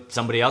play with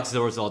somebody else? It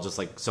was all just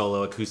like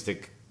solo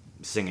acoustic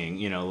singing,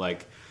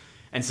 like.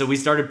 And so we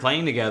started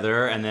playing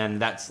together, and then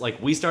that's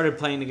like we started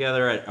playing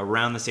together at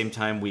around the same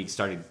time we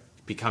started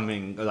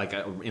becoming like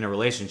in a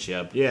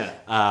relationship.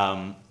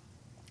 Yeah.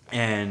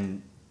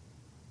 And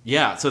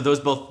yeah, so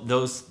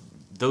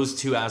those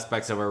two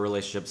aspects of our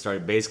relationship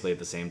started basically at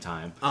the same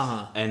time.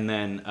 And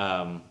then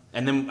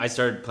I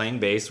started playing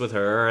bass with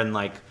her, and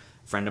like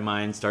a friend of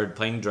mine started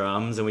playing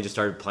drums, and we just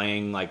started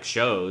playing like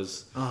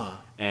shows.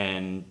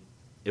 And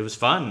it was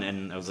fun,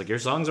 and I was like, your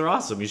songs are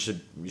awesome. You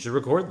should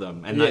record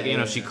them.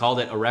 And she called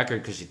it a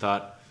record because she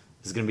thought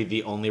this is gonna be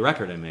the only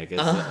record I make.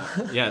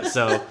 Yeah,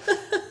 so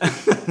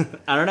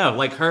I don't know.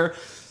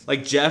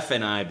 Like Jeff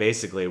and I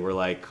basically were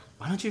like,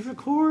 why don't you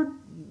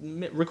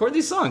record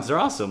these songs? They're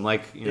awesome.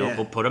 Like,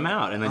 we'll put them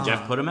out. And then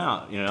Jeff put them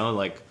out,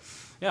 like,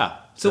 yeah.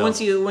 So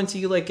once you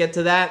like get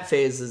to that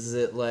phase, is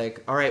it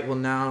like, all right, well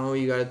now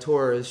you got a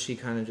tour? Is she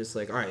kind of just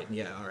like, all right,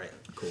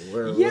 cool.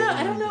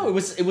 I don't know. It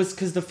was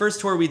because the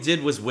first tour we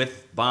did was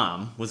with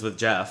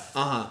Jeff.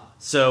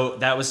 So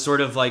that was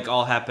sort of like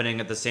all happening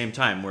at the same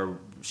time, where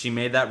she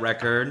made that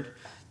record,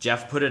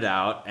 Jeff put it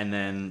out, and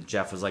then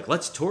Jeff was like,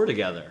 let's tour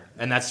together.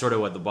 And that's sort of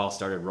what the ball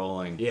started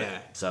rolling. Yeah.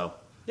 So,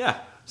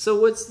 yeah.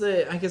 So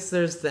I guess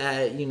there's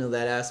that,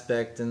 that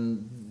aspect,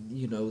 and,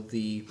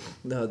 the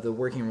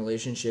working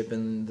relationship,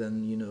 and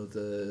then,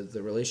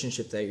 the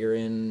relationship that you're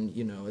in,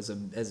 as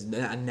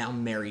a now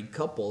married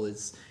couple,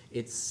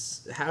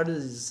 it's how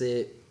does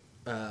it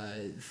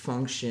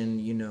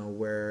function,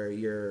 where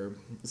you're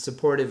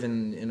supportive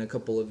in a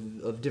couple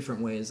of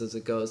different ways as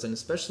it goes, and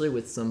especially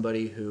with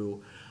somebody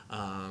who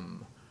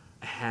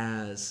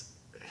has,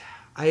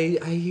 I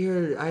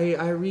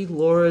read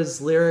Laura's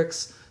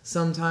lyrics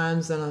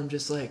sometimes, and I'm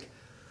just like,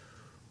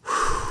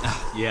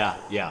 yeah.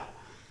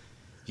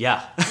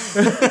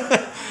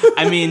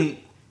 I mean,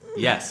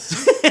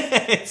 yes.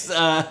 It's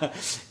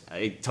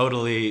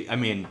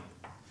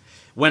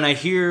when I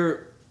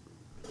hear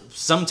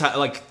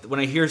when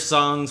I hear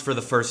songs for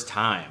the first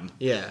time,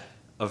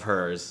 of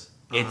hers,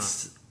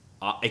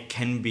 it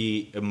can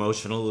be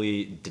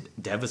emotionally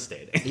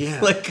devastating.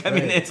 Yeah, I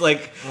mean, it's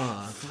like,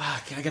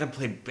 fuck, I gotta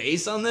play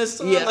bass on this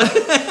song? Yeah.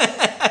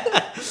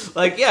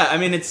 I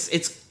mean,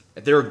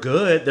 they're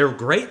good, they're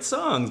great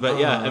songs,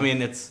 but I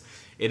mean,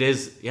 it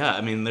is,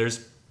 I mean,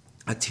 there's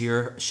a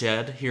tear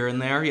shed here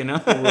and there,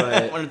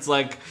 Right. when it's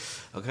like,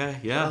 okay,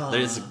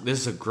 this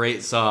is a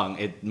great song.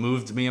 It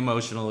moved me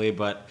emotionally,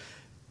 but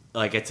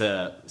like it's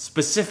a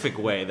specific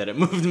way that it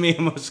moved me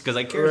emotionally because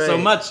I care so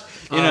much,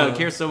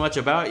 care so much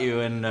about you,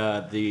 and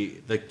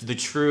the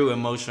true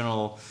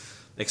emotional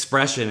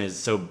expression is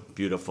so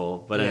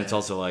beautiful. But it's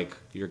also like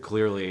you're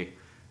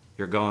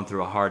going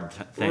through a hard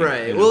thing,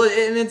 right? Well,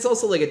 and it's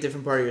also like a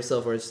different part of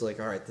yourself where it's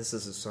like, all right, this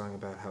is a song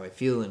about how I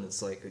feel, and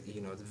it's like,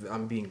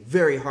 I'm being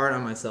very hard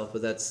on myself,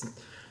 but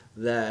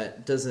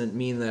that doesn't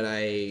mean that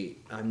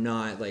I'm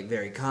not like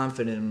very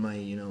confident in my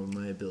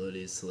my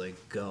abilities to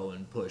like go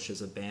and push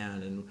as a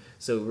band. And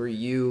so were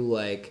you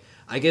like,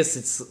 I guess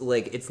it's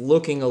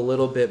looking a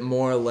little bit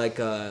more like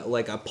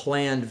a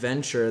planned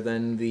venture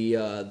than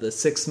the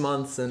 6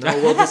 months and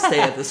we'll just stay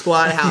at the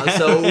Squat House.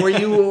 So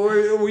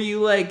were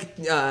you like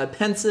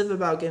pensive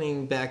about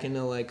getting back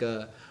into like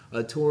a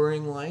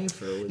touring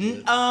life, or was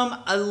it?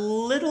 A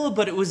little,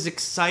 but it was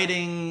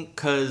exciting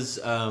because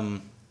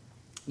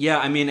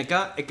I mean, it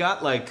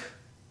got like,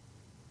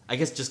 I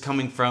guess just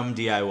coming from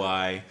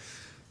DIY,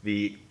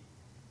 the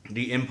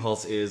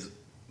impulse is,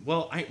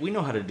 well, we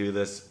know how to do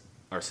this.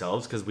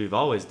 ourselves because we've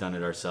always done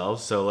it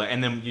ourselves. So,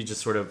 and then you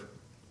just sort of,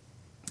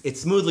 it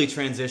smoothly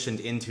transitioned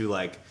into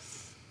like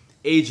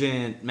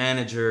agent,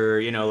 manager,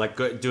 you know, like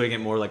doing it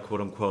more like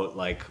quote unquote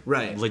like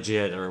Right.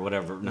 legit or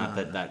whatever. Not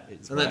that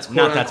is And that's not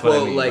quote that's what I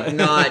unquote mean, like but-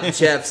 not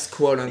Jeff's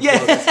quote unquote.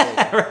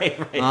 yeah, right.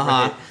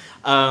 Uh-huh.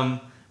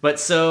 Right. But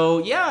so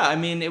yeah, I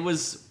mean, it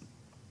was.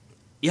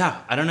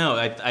 Yeah, I don't know.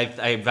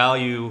 I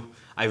value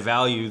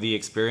the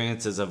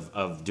experiences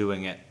of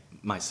doing it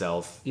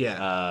myself.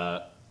 Yeah.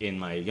 In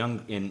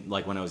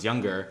like when I was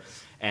younger,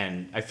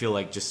 and I feel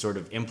like just sort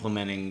of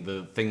implementing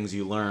the things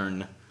you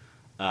learn,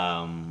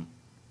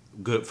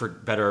 good for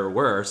better or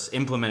worse,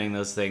 implementing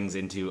those things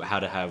into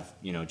how to have,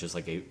 you know, just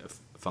like a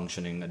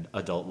functioning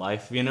adult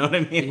life. You know what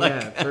I mean?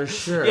 Yeah, for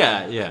sure.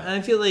 Yeah. And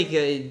I feel like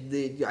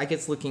I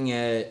guess looking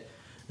at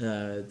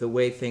the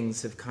way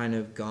things have kind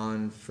of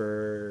gone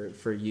for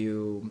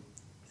you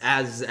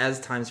as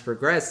time's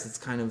progressed, it's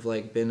kind of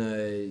like been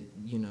a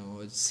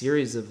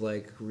series of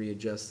like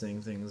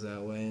readjusting things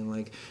that way, and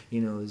like,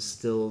 you know,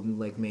 still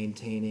like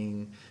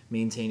maintaining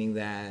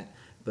that,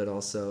 but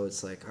also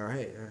it's like, all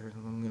right,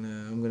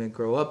 I'm gonna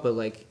grow up, but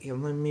like, you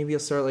know, maybe I'll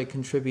start like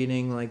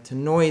contributing like to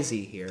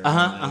Noisy here,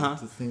 to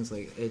things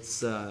like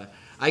it's.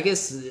 I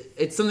guess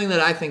it's something that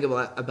I think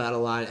about a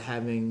lot.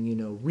 Having, you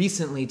know,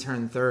 recently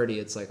turned 30,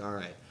 it's like, all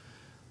right,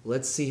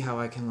 let's see how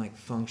I can like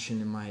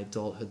function in my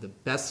adulthood the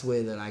best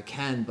way that I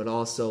can, but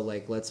also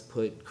like let's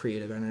put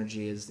creative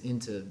energy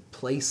into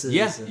places.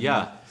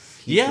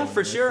 Yeah,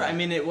 for sure. I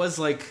mean, it was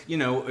like, you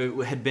know,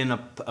 it had been a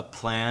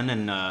plan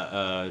and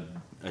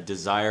a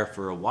desire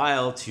for a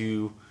while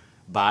to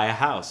buy a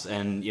house,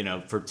 and, you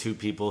know, for two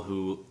people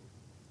who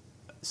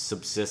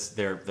subsist,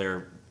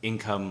 their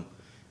income,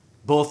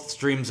 both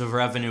streams of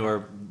revenue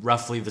are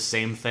roughly the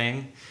same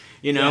thing,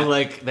 you know,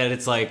 like that.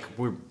 It's like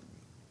we're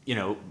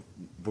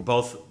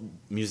both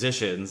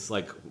musicians,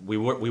 like we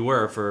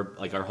were for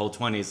like our whole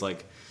 20s,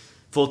 like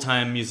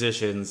full-time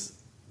musicians,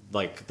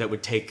 like that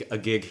would take a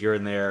gig here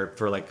and there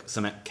for like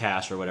some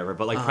cash or whatever,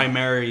 but like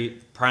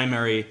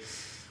primary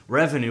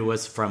revenue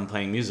was from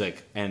playing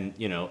music, and,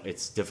 you know,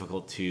 it's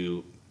difficult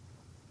to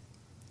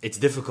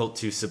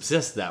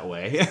subsist that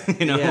way,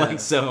 you know,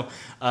 like, so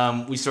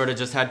we sort of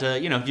just had to,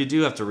 you know, you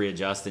do have to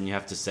readjust, and you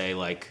have to say,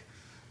 like,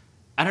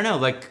 I don't know,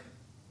 like,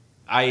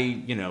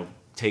 you know,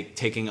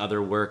 taking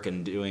other work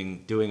and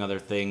doing other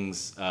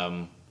things,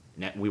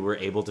 we were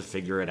able to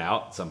figure it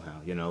out somehow,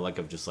 you know, like,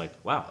 of just like,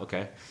 wow,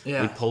 okay,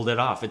 we pulled it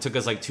off. It took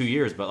us like 2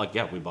 years, but like,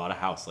 yeah, we bought a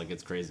house. Like,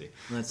 it's crazy.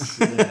 That's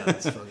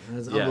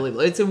unbelievable.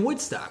 It's in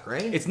Woodstock,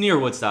 right? It's near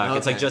Woodstock. Okay.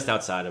 It's like just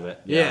outside of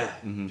it. Yeah.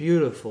 Mm-hmm.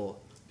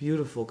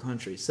 Beautiful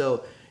country.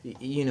 So,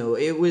 you know,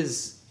 it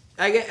was.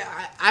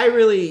 I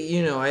really,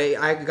 you know,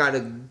 I got a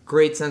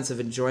great sense of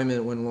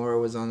enjoyment when Laura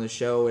was on the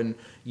show, and,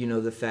 you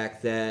know, the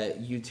fact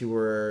that you two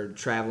were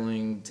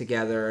traveling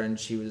together, and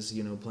she was,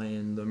 you know,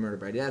 playing the Murder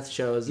by Death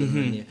shows, and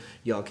then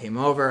y'all came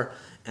over,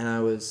 and I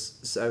was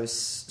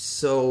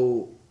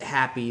so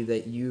happy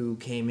that you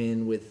came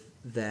in with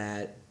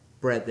that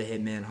Bret the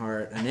Hitman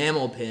Hart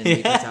enamel pin,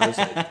 because I was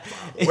like, wow,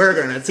 we're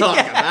gonna talk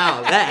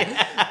about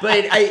that.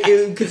 But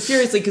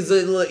seriously, because,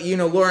 you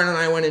know, Lauren and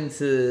I went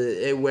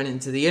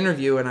into the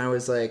interview, and I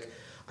was like,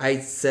 I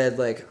said,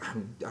 like,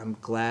 I'm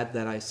glad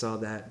that I saw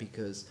that,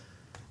 because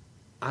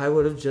I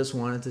would have just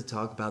wanted to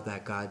talk about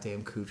that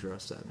goddamn Kudrow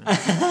 7.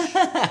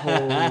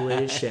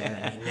 Holy shit!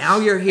 I mean, now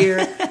you're here,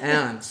 and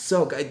I'm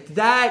so good.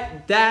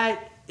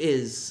 That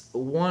is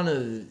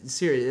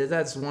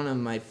that's one of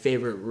my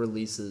favorite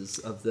releases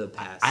of the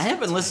past. I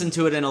haven't listened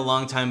to it in a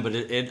long time, but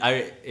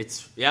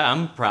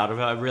I'm proud of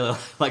it. I really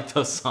like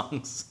those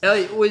songs.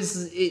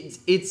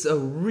 It's a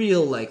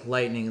real like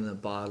lightning in the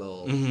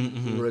bottle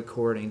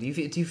recording. Do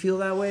you feel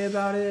that way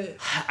about it?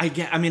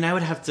 I mean, I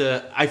would have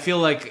to. I feel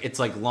like it's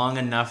like long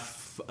enough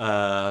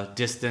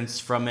distance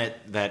from it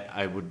that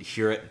I would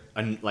hear it,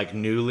 like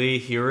newly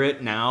hear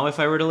it now if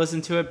I were to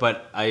listen to it.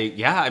 But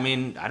I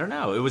mean, I don't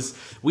know. It's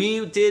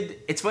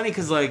funny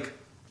because like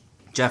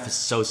Jeff is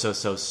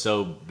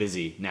so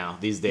busy now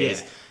these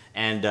days,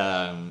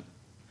 and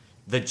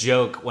the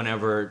joke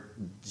whenever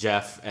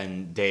Jeff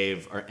and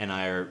Dave and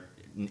I are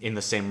in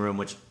the same room,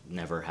 which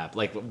never happens.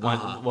 Like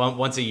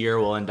once a year,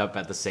 we'll end up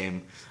at the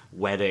same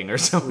wedding or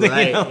something.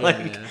 Right, you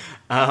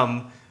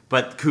know,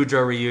 but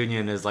Kudrow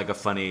reunion is like a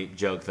funny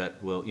joke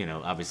that will, you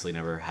know, obviously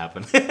never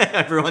happen.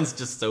 Everyone's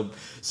just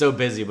so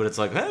busy, but it's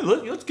like, hey,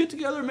 let's get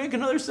together and make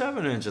another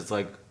 7-inch. It's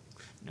like,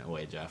 no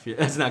way, Jeff.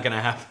 That's not going to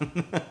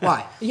happen.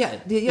 Why? Yeah,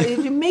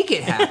 make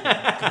it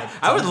happen.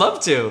 I would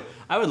love to.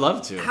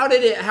 How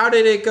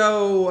did it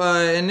go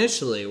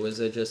initially? Was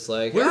it just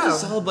like, we were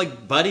just all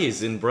like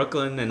buddies in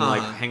Brooklyn and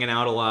like hanging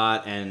out a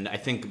lot, and I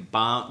think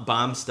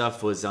Bomb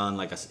stuff was on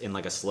in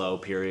a slow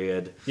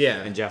period. Yeah.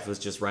 And Jeff was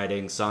just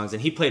writing songs,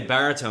 and he played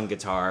baritone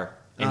guitar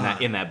in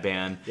that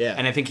band. Yeah.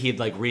 And I think he'd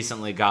like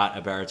recently got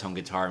a baritone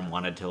guitar and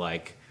wanted to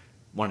like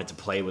wanted to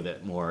play with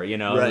it more. You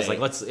know, it was Right.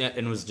 like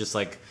and it was just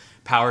like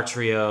power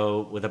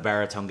trio with a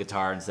baritone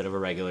guitar instead of a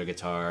regular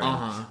guitar.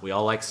 And we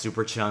all like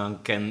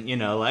Superchunk, and you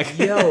know, like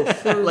Yo,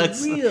 for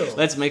let's real.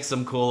 make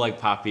some cool like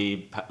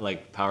poppy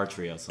like power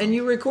trio songs. And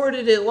you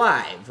recorded it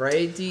live,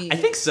 right? I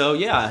think so.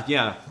 Yeah.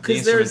 The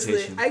Because there's,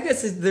 instrumentation. I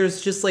guess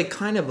there's just like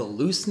kind of a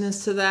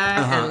looseness to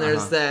that, and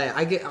there's that.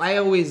 I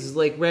always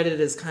like read it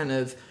as kind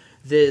of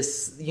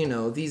this, you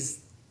know, these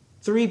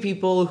three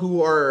people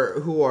who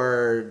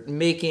are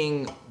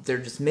making, they're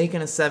just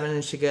making a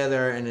 7-inch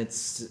together, and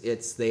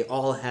it's they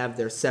all have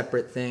their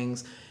separate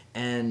things.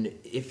 And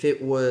if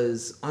it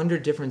was under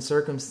different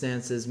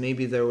circumstances,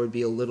 maybe there would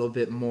be a little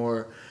bit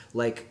more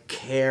like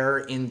care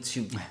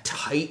into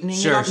tightening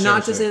it up.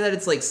 Not to say that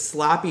it's like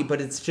sloppy, but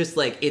it's just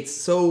like it's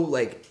so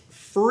like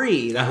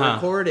free, that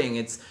recording.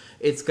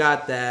 It's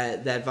got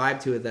that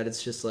vibe to it that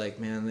it's just like,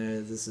 man,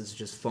 this is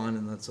just fun,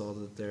 and that's all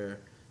that they're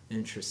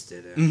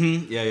interested in.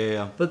 Mm-hmm.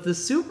 Yeah. But the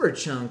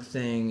Superchunk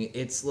thing,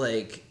 it's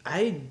like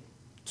I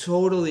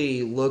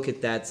totally look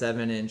at that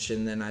 7-inch,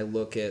 and then I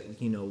look at,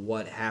 you know,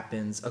 what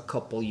happens a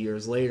couple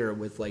years later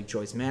with like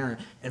Joyce Manor,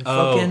 and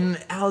fucking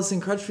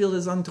Alison Crutchfield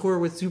is on tour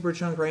with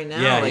Superchunk right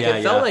now.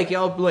 It felt like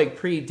y'all like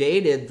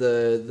predated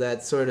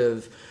that sort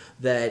of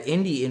that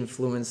indie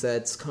influence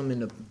that's come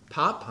into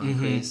pop punk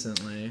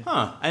recently.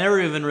 I never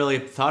even really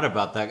thought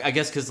about that. I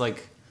guess because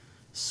like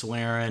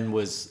Swearin'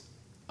 was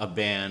a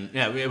band.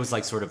 Yeah, it was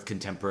like sort of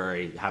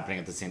contemporary happening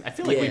at the same. I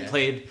feel like we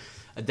played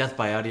a Death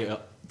by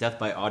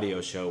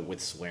Audio show with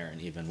Swearin',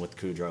 even with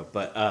Kudrow,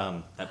 but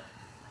I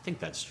think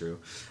that's true.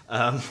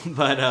 Yeah,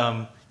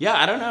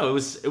 I don't know.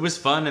 It was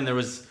fun, and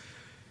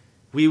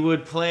we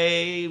would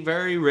play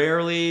very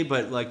rarely,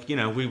 but like, you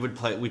know, we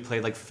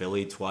played like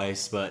Philly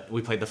twice, but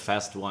we played the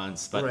Fest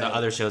once, but the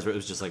other shows it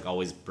was just like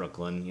always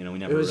Brooklyn. You know, we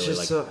never really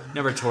like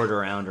never toured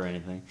around or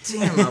anything.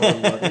 Damn, I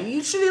would love it.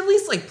 You should at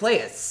least like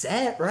play a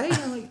set, right?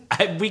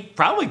 Like, we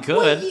probably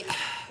could.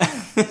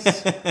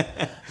 It's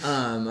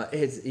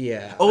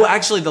Oh,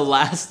 actually, the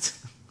last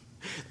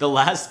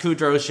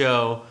Kudrow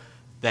show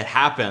that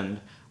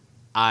happened,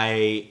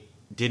 I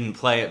didn't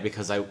play it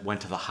because I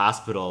went to the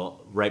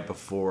hospital right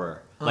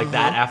before, like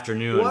that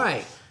afternoon.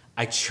 Why?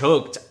 I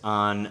choked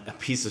on a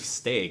piece of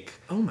steak.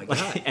 Oh my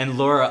god! And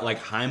Laura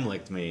like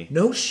Heimlicked me.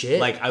 No shit.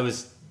 Like I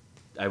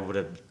would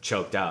have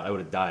choked out. I would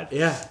have died.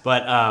 Yeah.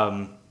 But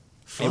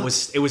it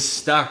was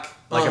stuck.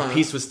 Like a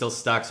piece was still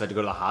stuck, so I had to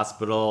go to the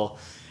hospital.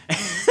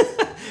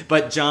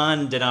 But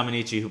John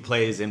DeDominici, who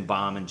plays in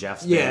Bomb and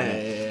Jeff's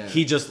band,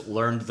 he just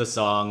learned the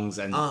songs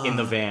and in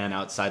the van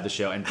outside the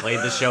show and played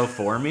the show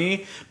for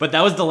me. But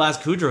that was the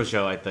last Kudrow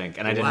show, I think,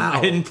 and I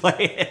didn't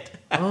play it.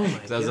 Oh my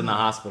god! I was in the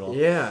hospital.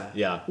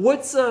 Yeah.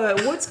 What's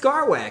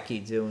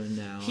Garwacky doing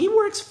now?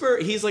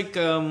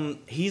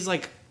 He's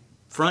like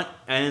front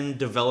end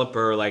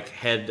developer, like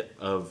head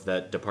of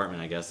that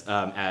department, I guess,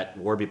 at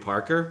Warby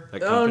Parker.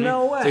 That company. Oh,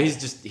 no way.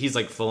 So he's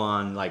like full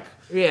on like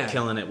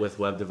killing it with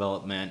web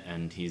development,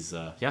 and he's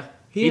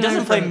he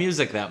doesn't play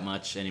music that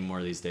much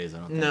anymore these days, I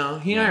don't think. No,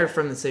 he and I are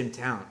from the same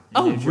town.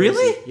 Oh,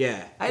 really?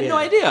 Yeah. I had no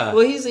idea.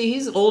 Well,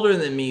 he's older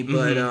than me,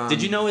 but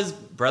did you know his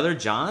brother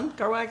John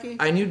Garwacky?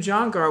 I knew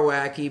John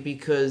Garwacky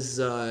because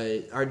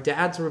our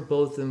dads were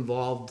both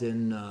involved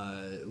in.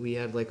 We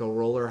had like a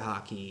roller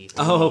hockey league.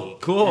 Oh,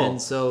 cool!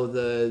 And so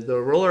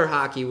the roller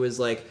hockey was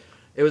like.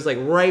 It was like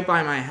right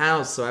by my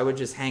house, so I would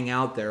just hang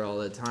out there all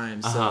the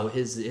time. So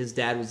his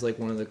dad was like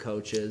one of the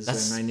coaches,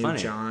 and I knew funny.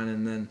 John.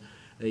 And then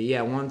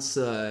once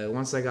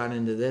I got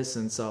into this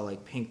and saw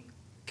like Pink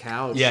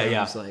Couch,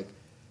 I was like,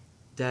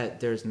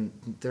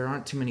 there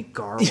aren't too many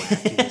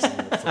Garwackies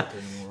in the fucking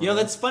world. You know,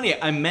 that's funny.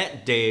 I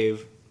met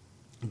Dave.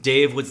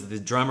 Dave was the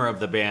drummer of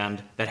the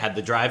band that had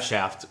the drive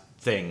shaft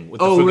thing with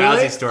the Fugazi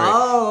really? story.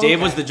 Oh, okay.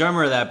 Dave was the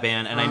drummer of that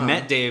band, and I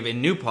met Dave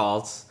in New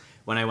Paltz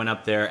when I went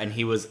up there, and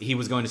he was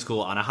going to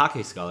school on a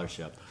hockey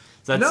scholarship.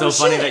 So that's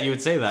funny that you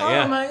would say that.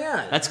 Oh my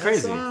god, that's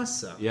crazy.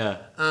 That's awesome. Yeah.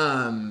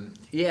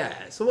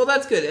 So well,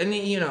 that's good. And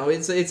you know,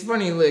 it's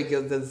funny like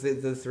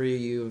the three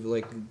of you have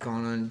like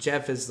gone on.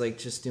 Jeff is like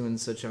just doing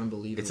such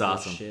unbelievable. It's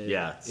awesome. Shit.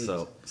 Yeah,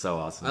 so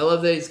awesome. I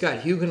love that he's got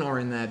Huguenot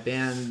in that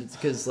band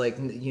because like,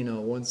 you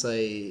know, once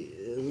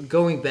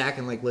going back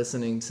and like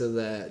listening to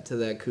that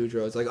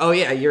Kudrow, it's like, oh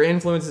yeah, your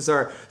influences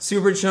are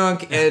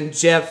Superchunk, and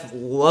Jeff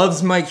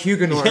loves Mike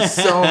Huguenot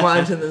so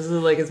much, and this is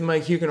like his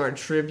Mike Huguenot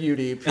tribute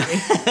EP.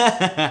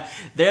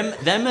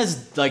 them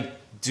as like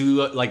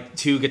two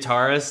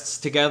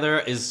guitarists together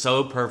is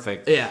so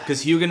perfect. Yeah,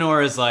 because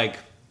Huguenot is like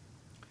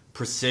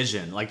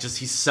precision, like just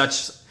he's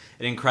such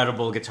an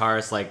incredible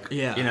guitarist, like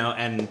you know,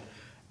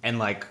 and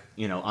like,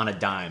 you know, on a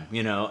dime,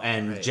 you know,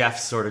 and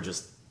Jeff's sort of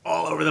just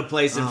all over the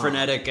place and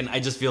frenetic, and I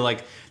just feel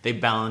like they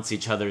balance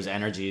each other's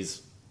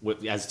energies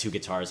as two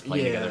guitars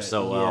playing together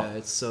so well. Yeah,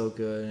 it's so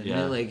good. Yeah.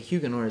 And like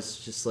Huguenot is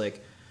just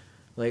like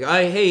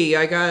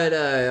I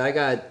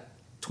got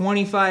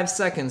 25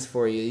 seconds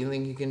for you. You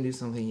think you can do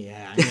something?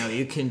 Yeah, I know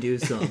you can do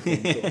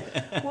something.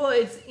 Well,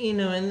 it's, you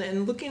know,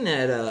 and looking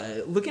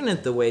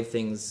at the way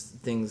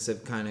things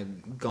have kind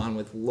of gone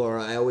with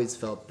Laura, I always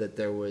felt that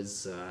there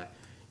was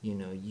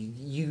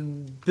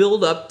you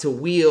build up to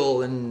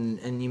Wheel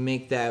and you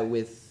make that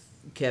with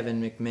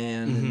Kevin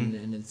McMahon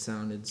and it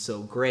sounded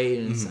so great,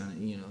 and it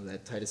sounded,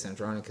 that Titus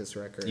Andronicus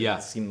record,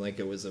 it seemed like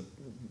it was a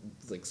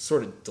like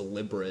sort of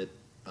deliberate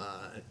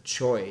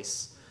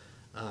choice,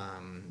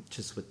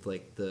 just with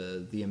like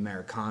the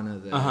Americana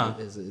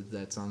that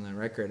that's on that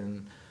record.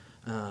 And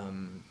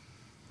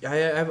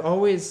I've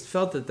always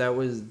felt that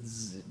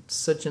was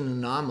such an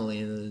anomaly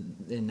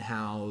in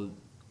how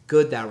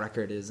good that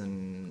record is,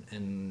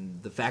 and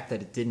the fact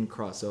that it didn't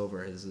cross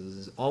over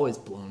has always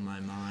blown my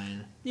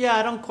mind. Yeah,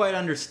 I don't quite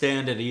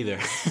understand it either.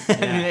 I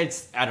mean,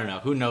 I don't know.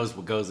 Who knows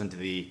what goes into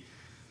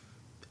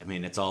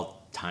it's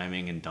all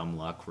timing and dumb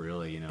luck,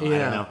 really. I don't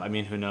know. I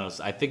mean, who knows?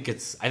 I think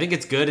it's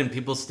good, and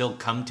people still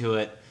come to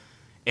it.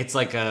 It's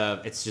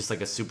just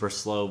like a super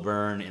slow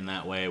burn in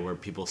that way, where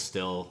people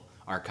still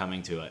are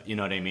coming to it. You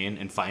know what I mean?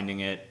 And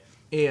finding it.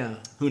 Yeah.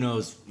 Who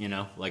knows? Who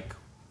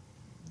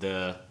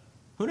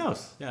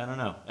knows? Yeah, I don't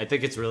know. I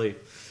think it's really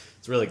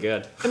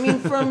good. I mean,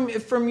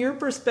 from your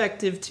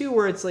perspective too,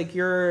 where it's like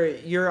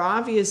you're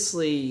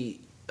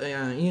obviously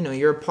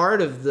you're a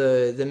part of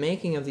the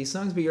making of these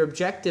songs, but you're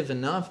objective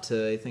enough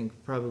to, I think,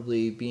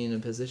 probably be in a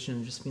position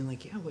of just being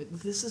like, yeah,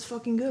 this is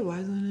fucking good. Why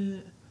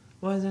isn't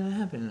it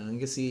happening? I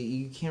guess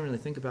you can't really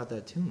think about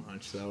that too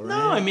much, though, right?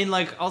 No, I mean,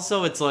 like,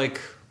 also it's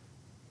like,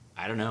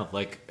 I don't know,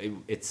 like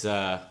it's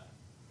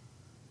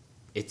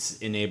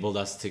enabled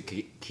us to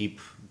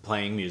keep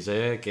playing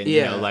music, and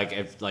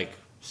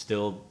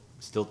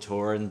still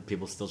tour, and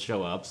people still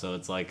show up, so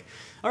it's like,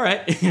 all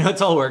right,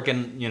 it's all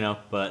working,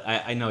 but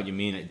I know what you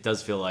mean. It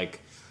does feel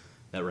like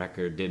that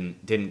record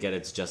didn't get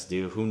its just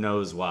due. Who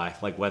knows why?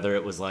 Like, whether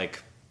it was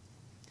like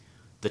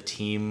the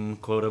team,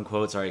 quote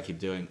unquote, sorry, I keep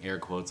doing air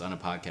quotes on a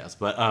podcast,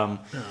 but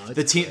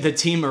the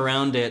team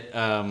around it,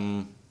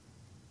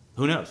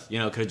 who knows?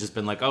 It could have just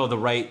been like, oh, the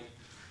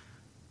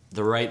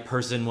right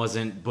person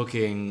wasn't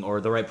booking, or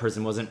the right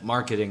person wasn't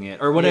marketing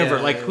it, or whatever.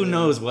 Who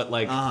knows what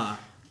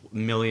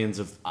millions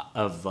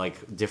of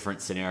like different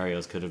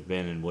scenarios could have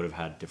been and would have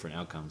had different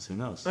outcomes. Who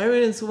knows? I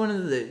mean, it's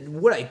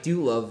what I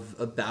do love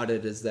about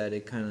it is that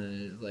it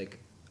kind of like,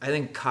 I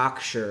think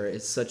Cocksure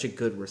is such a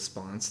good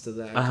response to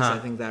that, because I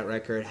think that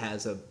record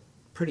has a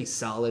pretty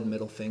solid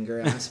middle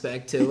finger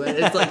aspect to it.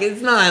 It's like,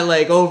 it's not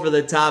like over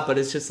the top, but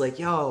it's just like,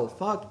 yo,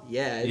 fuck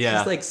yeah. It's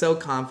just like so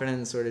confident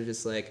and sort of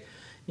just like,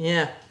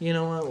 yeah, you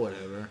know what,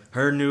 whatever.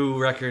 Her new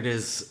record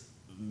is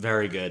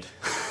very good.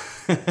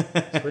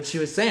 That's what she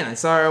was saying. I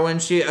saw her when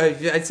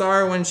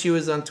she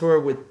was on tour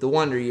with the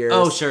Wonder Years.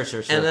 Oh, sure.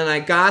 And then I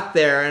got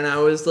there and I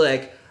was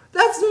like,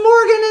 that's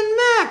Morgan and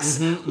Max.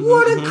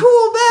 What a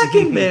cool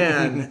backing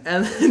band.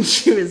 And then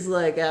she was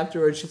like,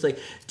 afterwards, she's like,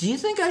 do you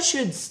think I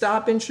should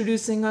stop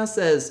introducing us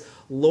as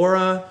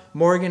Laura,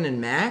 Morgan, and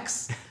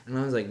Max? And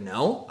I was like,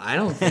 no, I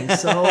don't think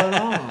so at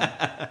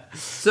all.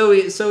 So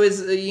is,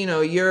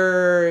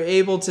 you're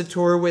able to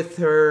tour with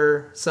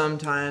her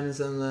sometimes,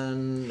 and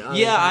then...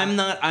 I'm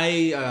not.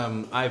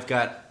 I've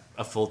got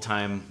a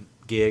full-time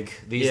gig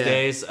these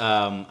days.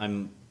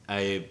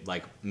 I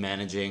like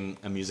managing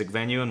a music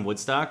venue in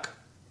Woodstock.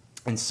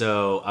 And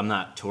so I'm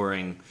not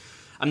touring.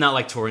 I'm not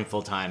like touring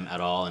full time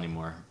at all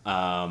anymore.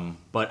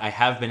 But I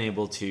have been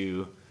able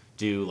to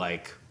do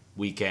like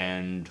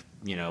weekend,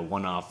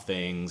 one-off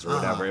things or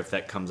whatever if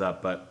that comes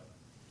up. But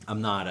I'm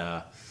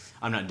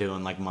not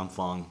doing like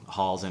month-long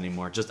hauls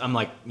anymore. I'm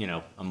like,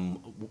 I'm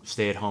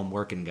stay-at-home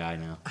working guy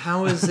now.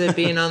 How is it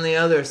being on the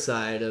other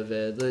side of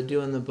it,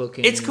 doing the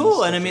booking? It's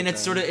cool, and I mean,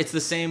 it's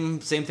the same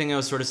thing I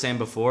was sort of saying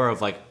before,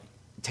 of like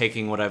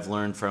taking what I've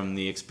learned from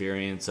the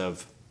experience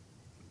of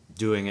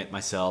doing it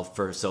myself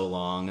for so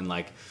long, and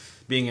like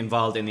being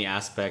involved in the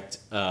aspect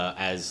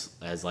as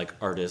like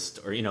artist,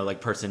 or like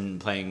person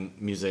playing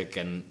music,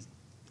 and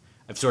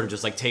I've sort of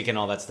just like taken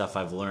all that stuff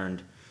I've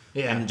learned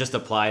and just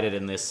applied it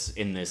in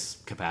this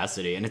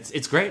capacity, and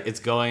it's great. It's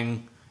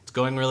going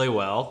really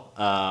well,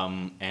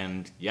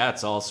 and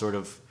it's all sort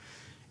of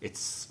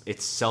it's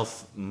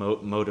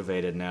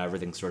self-motivated now.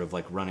 Everything's sort of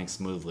like running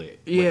smoothly.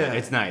 Yeah,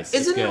 it's nice.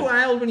 Isn't it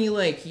wild when you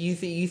like you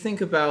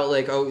think about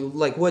like, oh,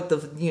 like what the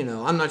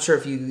I'm not sure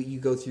if you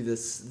go through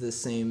this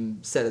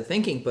same set of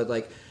thinking, but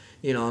like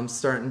I'm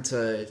starting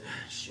to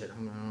I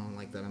don't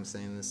like that I'm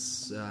saying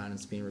this and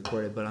it's being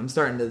recorded, but I'm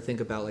starting to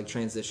think about like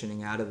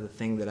transitioning out of the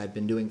thing that I've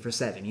been doing for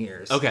 7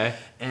 years. Okay.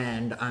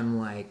 And I'm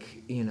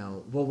like,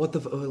 well, what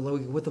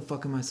the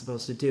fuck am I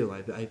supposed to do?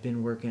 I've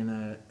been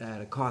working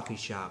at a coffee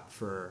shop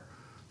for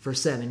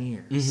 7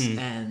 years,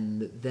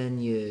 and then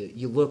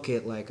you look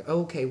at like,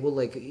 okay, well,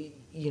 like,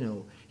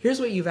 here's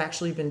what you've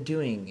actually been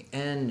doing,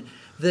 and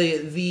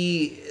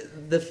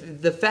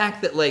the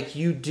fact that like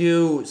you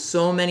do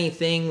so many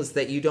things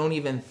that you don't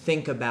even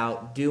think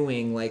about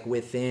doing, like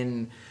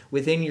within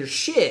your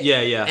shit,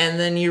 and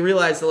then you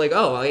realize that like,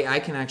 oh, I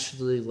can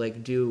actually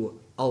like do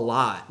a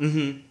lot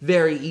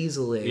very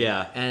easily,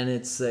 and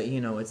it's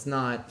it's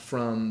not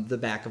from the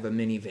back of a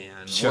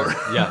minivan, sure,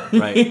 or,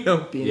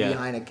 right, being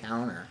behind a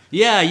counter.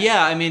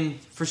 Yeah, I mean,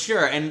 for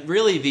sure. And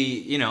really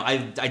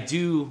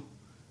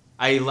I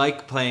I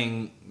like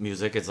playing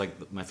music. It's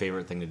like my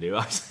favorite thing to do.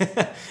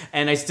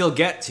 And I still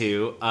get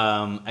to.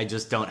 I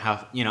just don't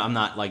have, I'm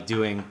not like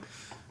doing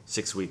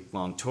 6-week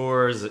long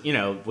tours,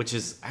 which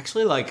is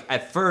actually like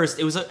at first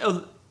it was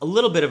a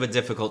little bit of a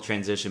difficult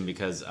transition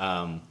because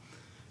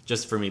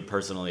just for me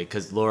personally,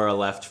 because Laura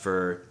left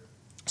for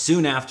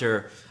soon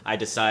after I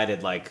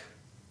decided like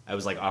I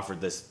was like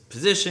offered this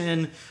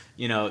position.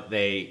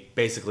 They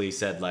basically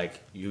said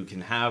like you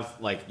can have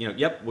like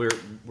yep, we're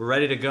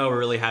ready to go. We're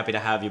really happy to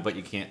have you, but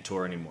you can't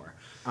tour anymore.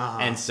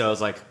 And so I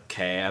was like,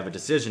 okay, I have a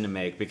decision to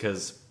make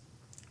because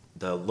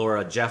the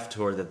Laura Jeff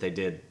tour that they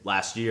did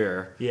last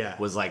year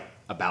was like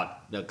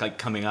about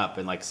coming up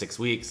in like 6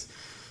 weeks.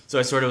 So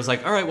I sort of was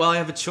like, all right, well, I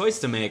have a choice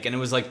to make, and it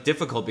was like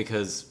difficult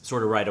because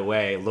sort of right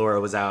away Laura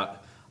was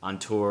out on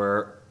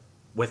tour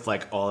with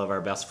like all of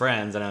our best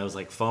friends, and I was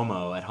like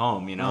FOMO at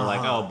home, like,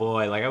 oh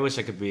boy, like I wish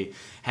I could be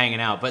hanging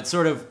out. But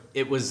sort of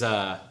it was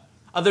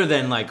other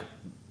than like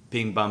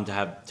being bummed to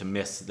have to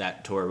miss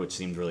that tour, which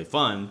seemed really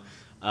fun.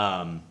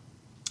 I'm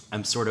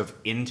sort of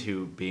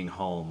into being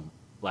home.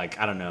 Like,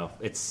 I don't know,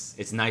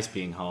 it's nice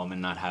being home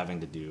and not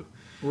having to do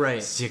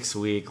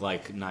 6-week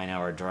like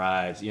 9-hour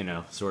drives,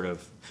 sort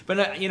of. But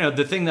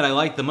the thing that I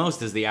like the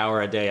most is the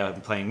hour a day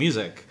I'm playing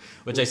music,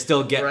 which I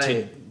still get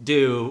to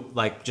do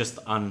like just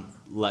on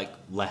like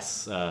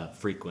less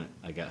frequent,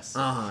 I guess.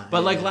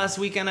 But like last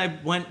weekend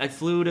I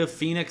flew to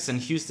Phoenix and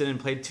Houston and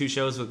played 2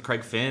 shows with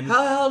Craig Finn.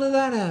 How the hell did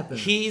that happen?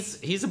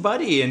 He's a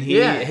buddy, and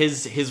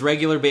his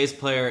regular bass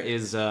player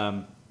is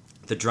the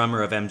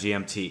drummer of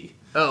MGMT.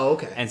 Oh,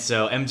 okay. And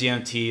so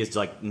MGMT is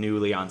like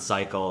newly on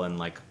cycle and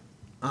like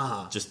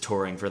just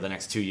touring for the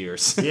next 2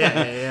 years.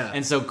 Yeah.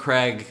 And so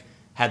Craig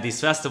had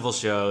these festival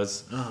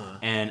shows,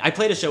 and I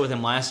played a show with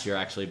him last year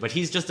actually. But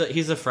he's just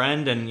he's a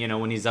friend, and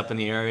when he's up in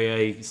the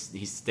area,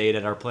 he stayed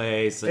at our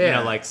place.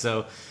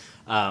 So.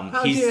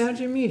 How'd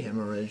you meet him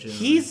originally?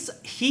 He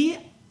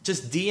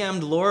just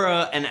DM'd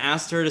Laura and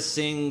asked her to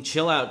sing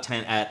Chill Out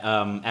Tent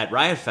at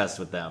Riot Fest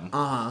with them.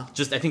 I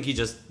think he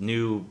just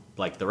knew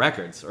like the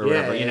records or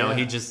whatever.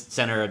 He just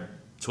sent her a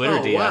Twitter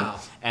DM,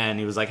 and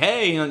he was like,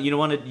 "Hey, you do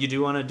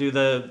want to do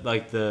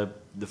the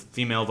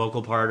female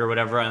vocal part or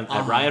whatever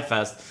at Riot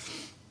Fest?"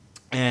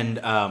 And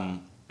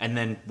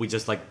then we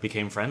just like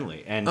became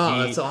friendly. And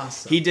that's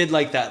awesome. He did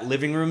like that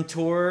living room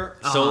tour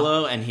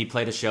solo, and he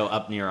played a show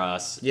up near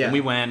us. Yeah. And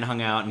we went and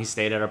hung out, and he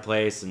stayed at our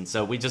place, and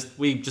so we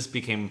just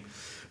became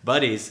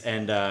buddies.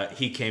 And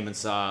he came and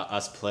saw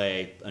us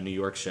play a New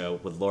York show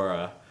with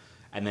Laura,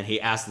 and then he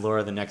asked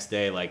Laura the next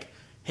day like,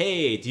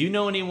 hey, do you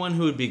know anyone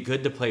who would be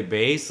good to play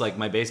bass? Like,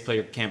 my bass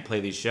player can't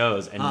play these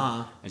shows. And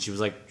she was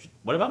like,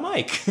 what about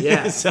Mike?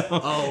 Yeah.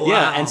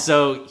 Yeah, and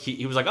so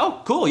he was like,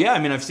 oh, cool, yeah, I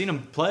mean, I've seen him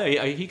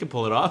play. He could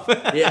pull it off.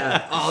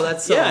 Yeah. Oh,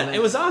 that's so yeah, nice.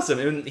 it was awesome.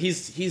 And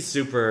he's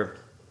super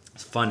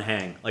fun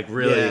hang. Like,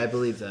 really. Yeah, I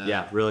believe that.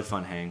 Yeah, really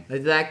fun hang.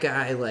 Like, that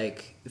guy,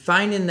 like,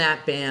 finding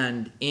that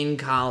band in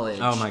college.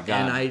 Oh, my God.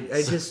 And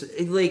I just,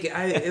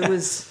 it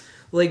was...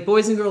 Like,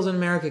 Boys and Girls in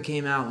America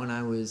came out when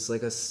I was,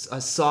 like, a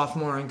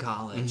sophomore in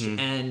college. Mm-hmm.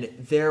 And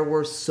there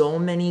were so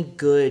many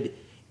good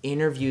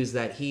interviews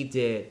that he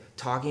did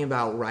talking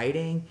about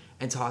writing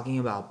and talking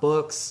about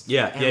books.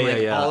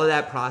 All of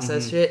that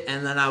process shit.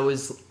 And then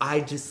I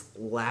just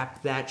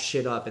lapped that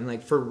shit up. And,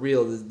 like, for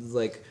real,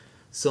 like,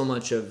 so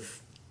much of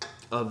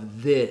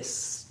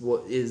this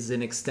is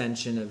an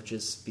extension of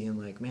just being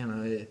like,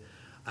 man,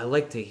 I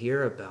like to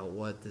hear about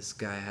what this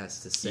guy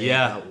has to say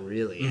about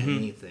really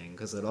anything,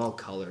 because it all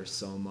colors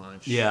so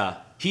much. Yeah,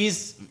 he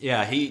just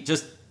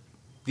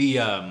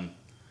the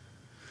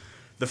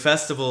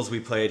festivals we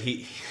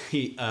played.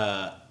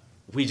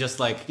 We just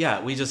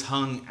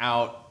hung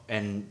out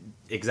and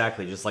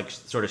just like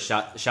sort of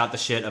shot the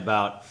shit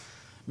about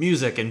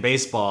music and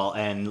baseball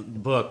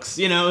and books.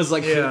 It was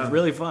like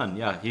really fun.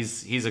 Yeah,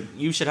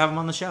 you should have him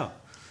on the show.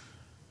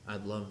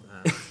 I'd love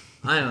that.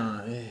 I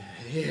don't know.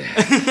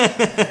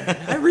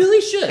 Yeah. I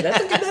really should.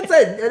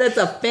 That's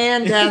a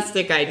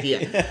fantastic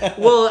idea.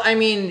 Well, I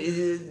mean,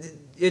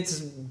 it's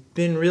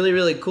been really,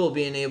 really cool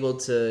being able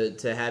to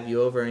have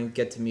you over and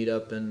get to meet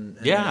up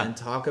and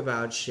talk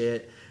about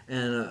shit,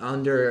 and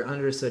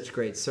under such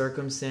great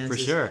circumstances.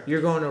 For sure.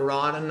 You're going to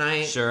Raw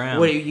tonight. Sure am.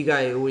 What do you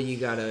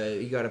got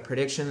a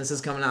prediction? This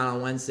is coming out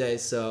on Wednesday,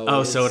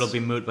 so so it'll be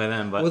moot by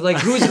then. But with like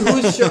who's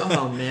show?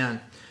 Oh man,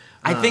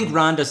 I think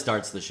Rhonda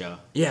starts the show.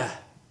 Yeah.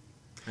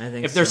 I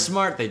think if they're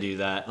smart, they do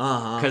that.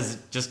 Because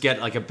just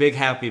get like a big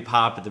happy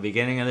pop at the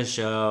beginning of the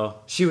show.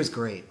 She was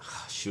great.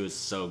 She was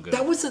so good.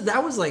 That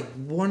was like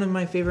one of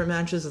my favorite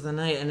matches of the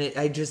night, and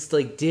I just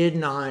like did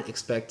not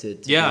expect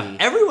it to be.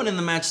 Everyone in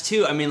the match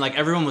too. I mean, like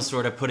everyone was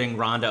sort of putting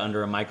Rhonda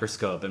under a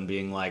microscope and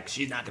being like,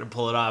 she's not going to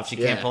pull it off. She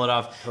can't pull it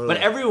off. Totally.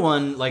 But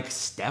everyone, like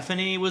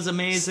Stephanie was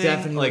amazing.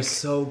 Stephanie was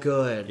so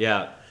good.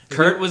 Yeah.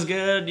 Kurt was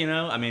good,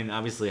 I mean,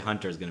 obviously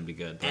Hunter's going to be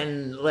good. But.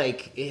 And,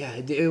 like,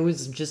 it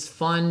was just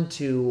fun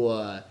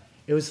to,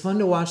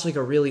 watch, like,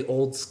 a really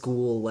old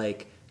school,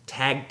 like,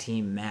 tag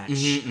team match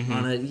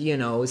on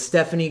a,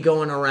 Stephanie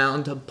going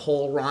around to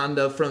pull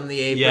Rhonda from the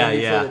apron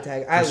before the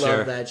tag. I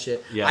love that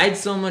shit. Yeah. I had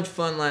so much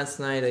fun last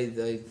night.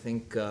 I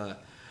think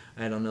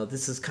I don't know.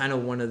 This is kind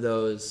of one of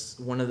those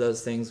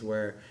things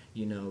where,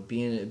 you know,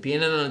 being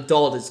an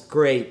adult is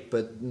great,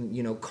 but,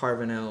 you know,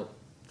 carving out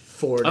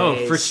 4 days.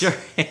 Oh, for sure.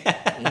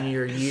 in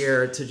your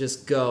year to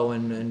just go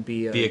and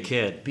be a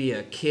kid. Be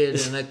a kid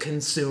and a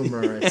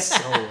consumer. It's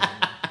so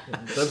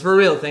But for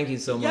real, thank you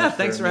so much. Yeah,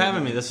 thanks for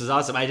having me. This was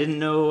awesome. I didn't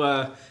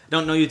know,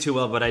 don't know you too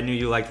well, but I knew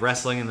you liked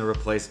wrestling and the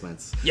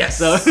Replacements. Yes.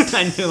 So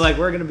I knew, like,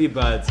 we're going to be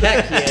buds.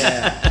 Heck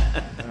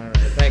yeah. All right.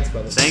 Thanks,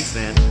 brother. Thanks,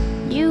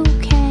 man. You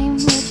came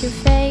with your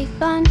faith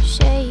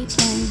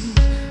unshaken,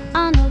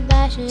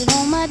 unabashed,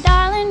 oh my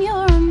darling, you're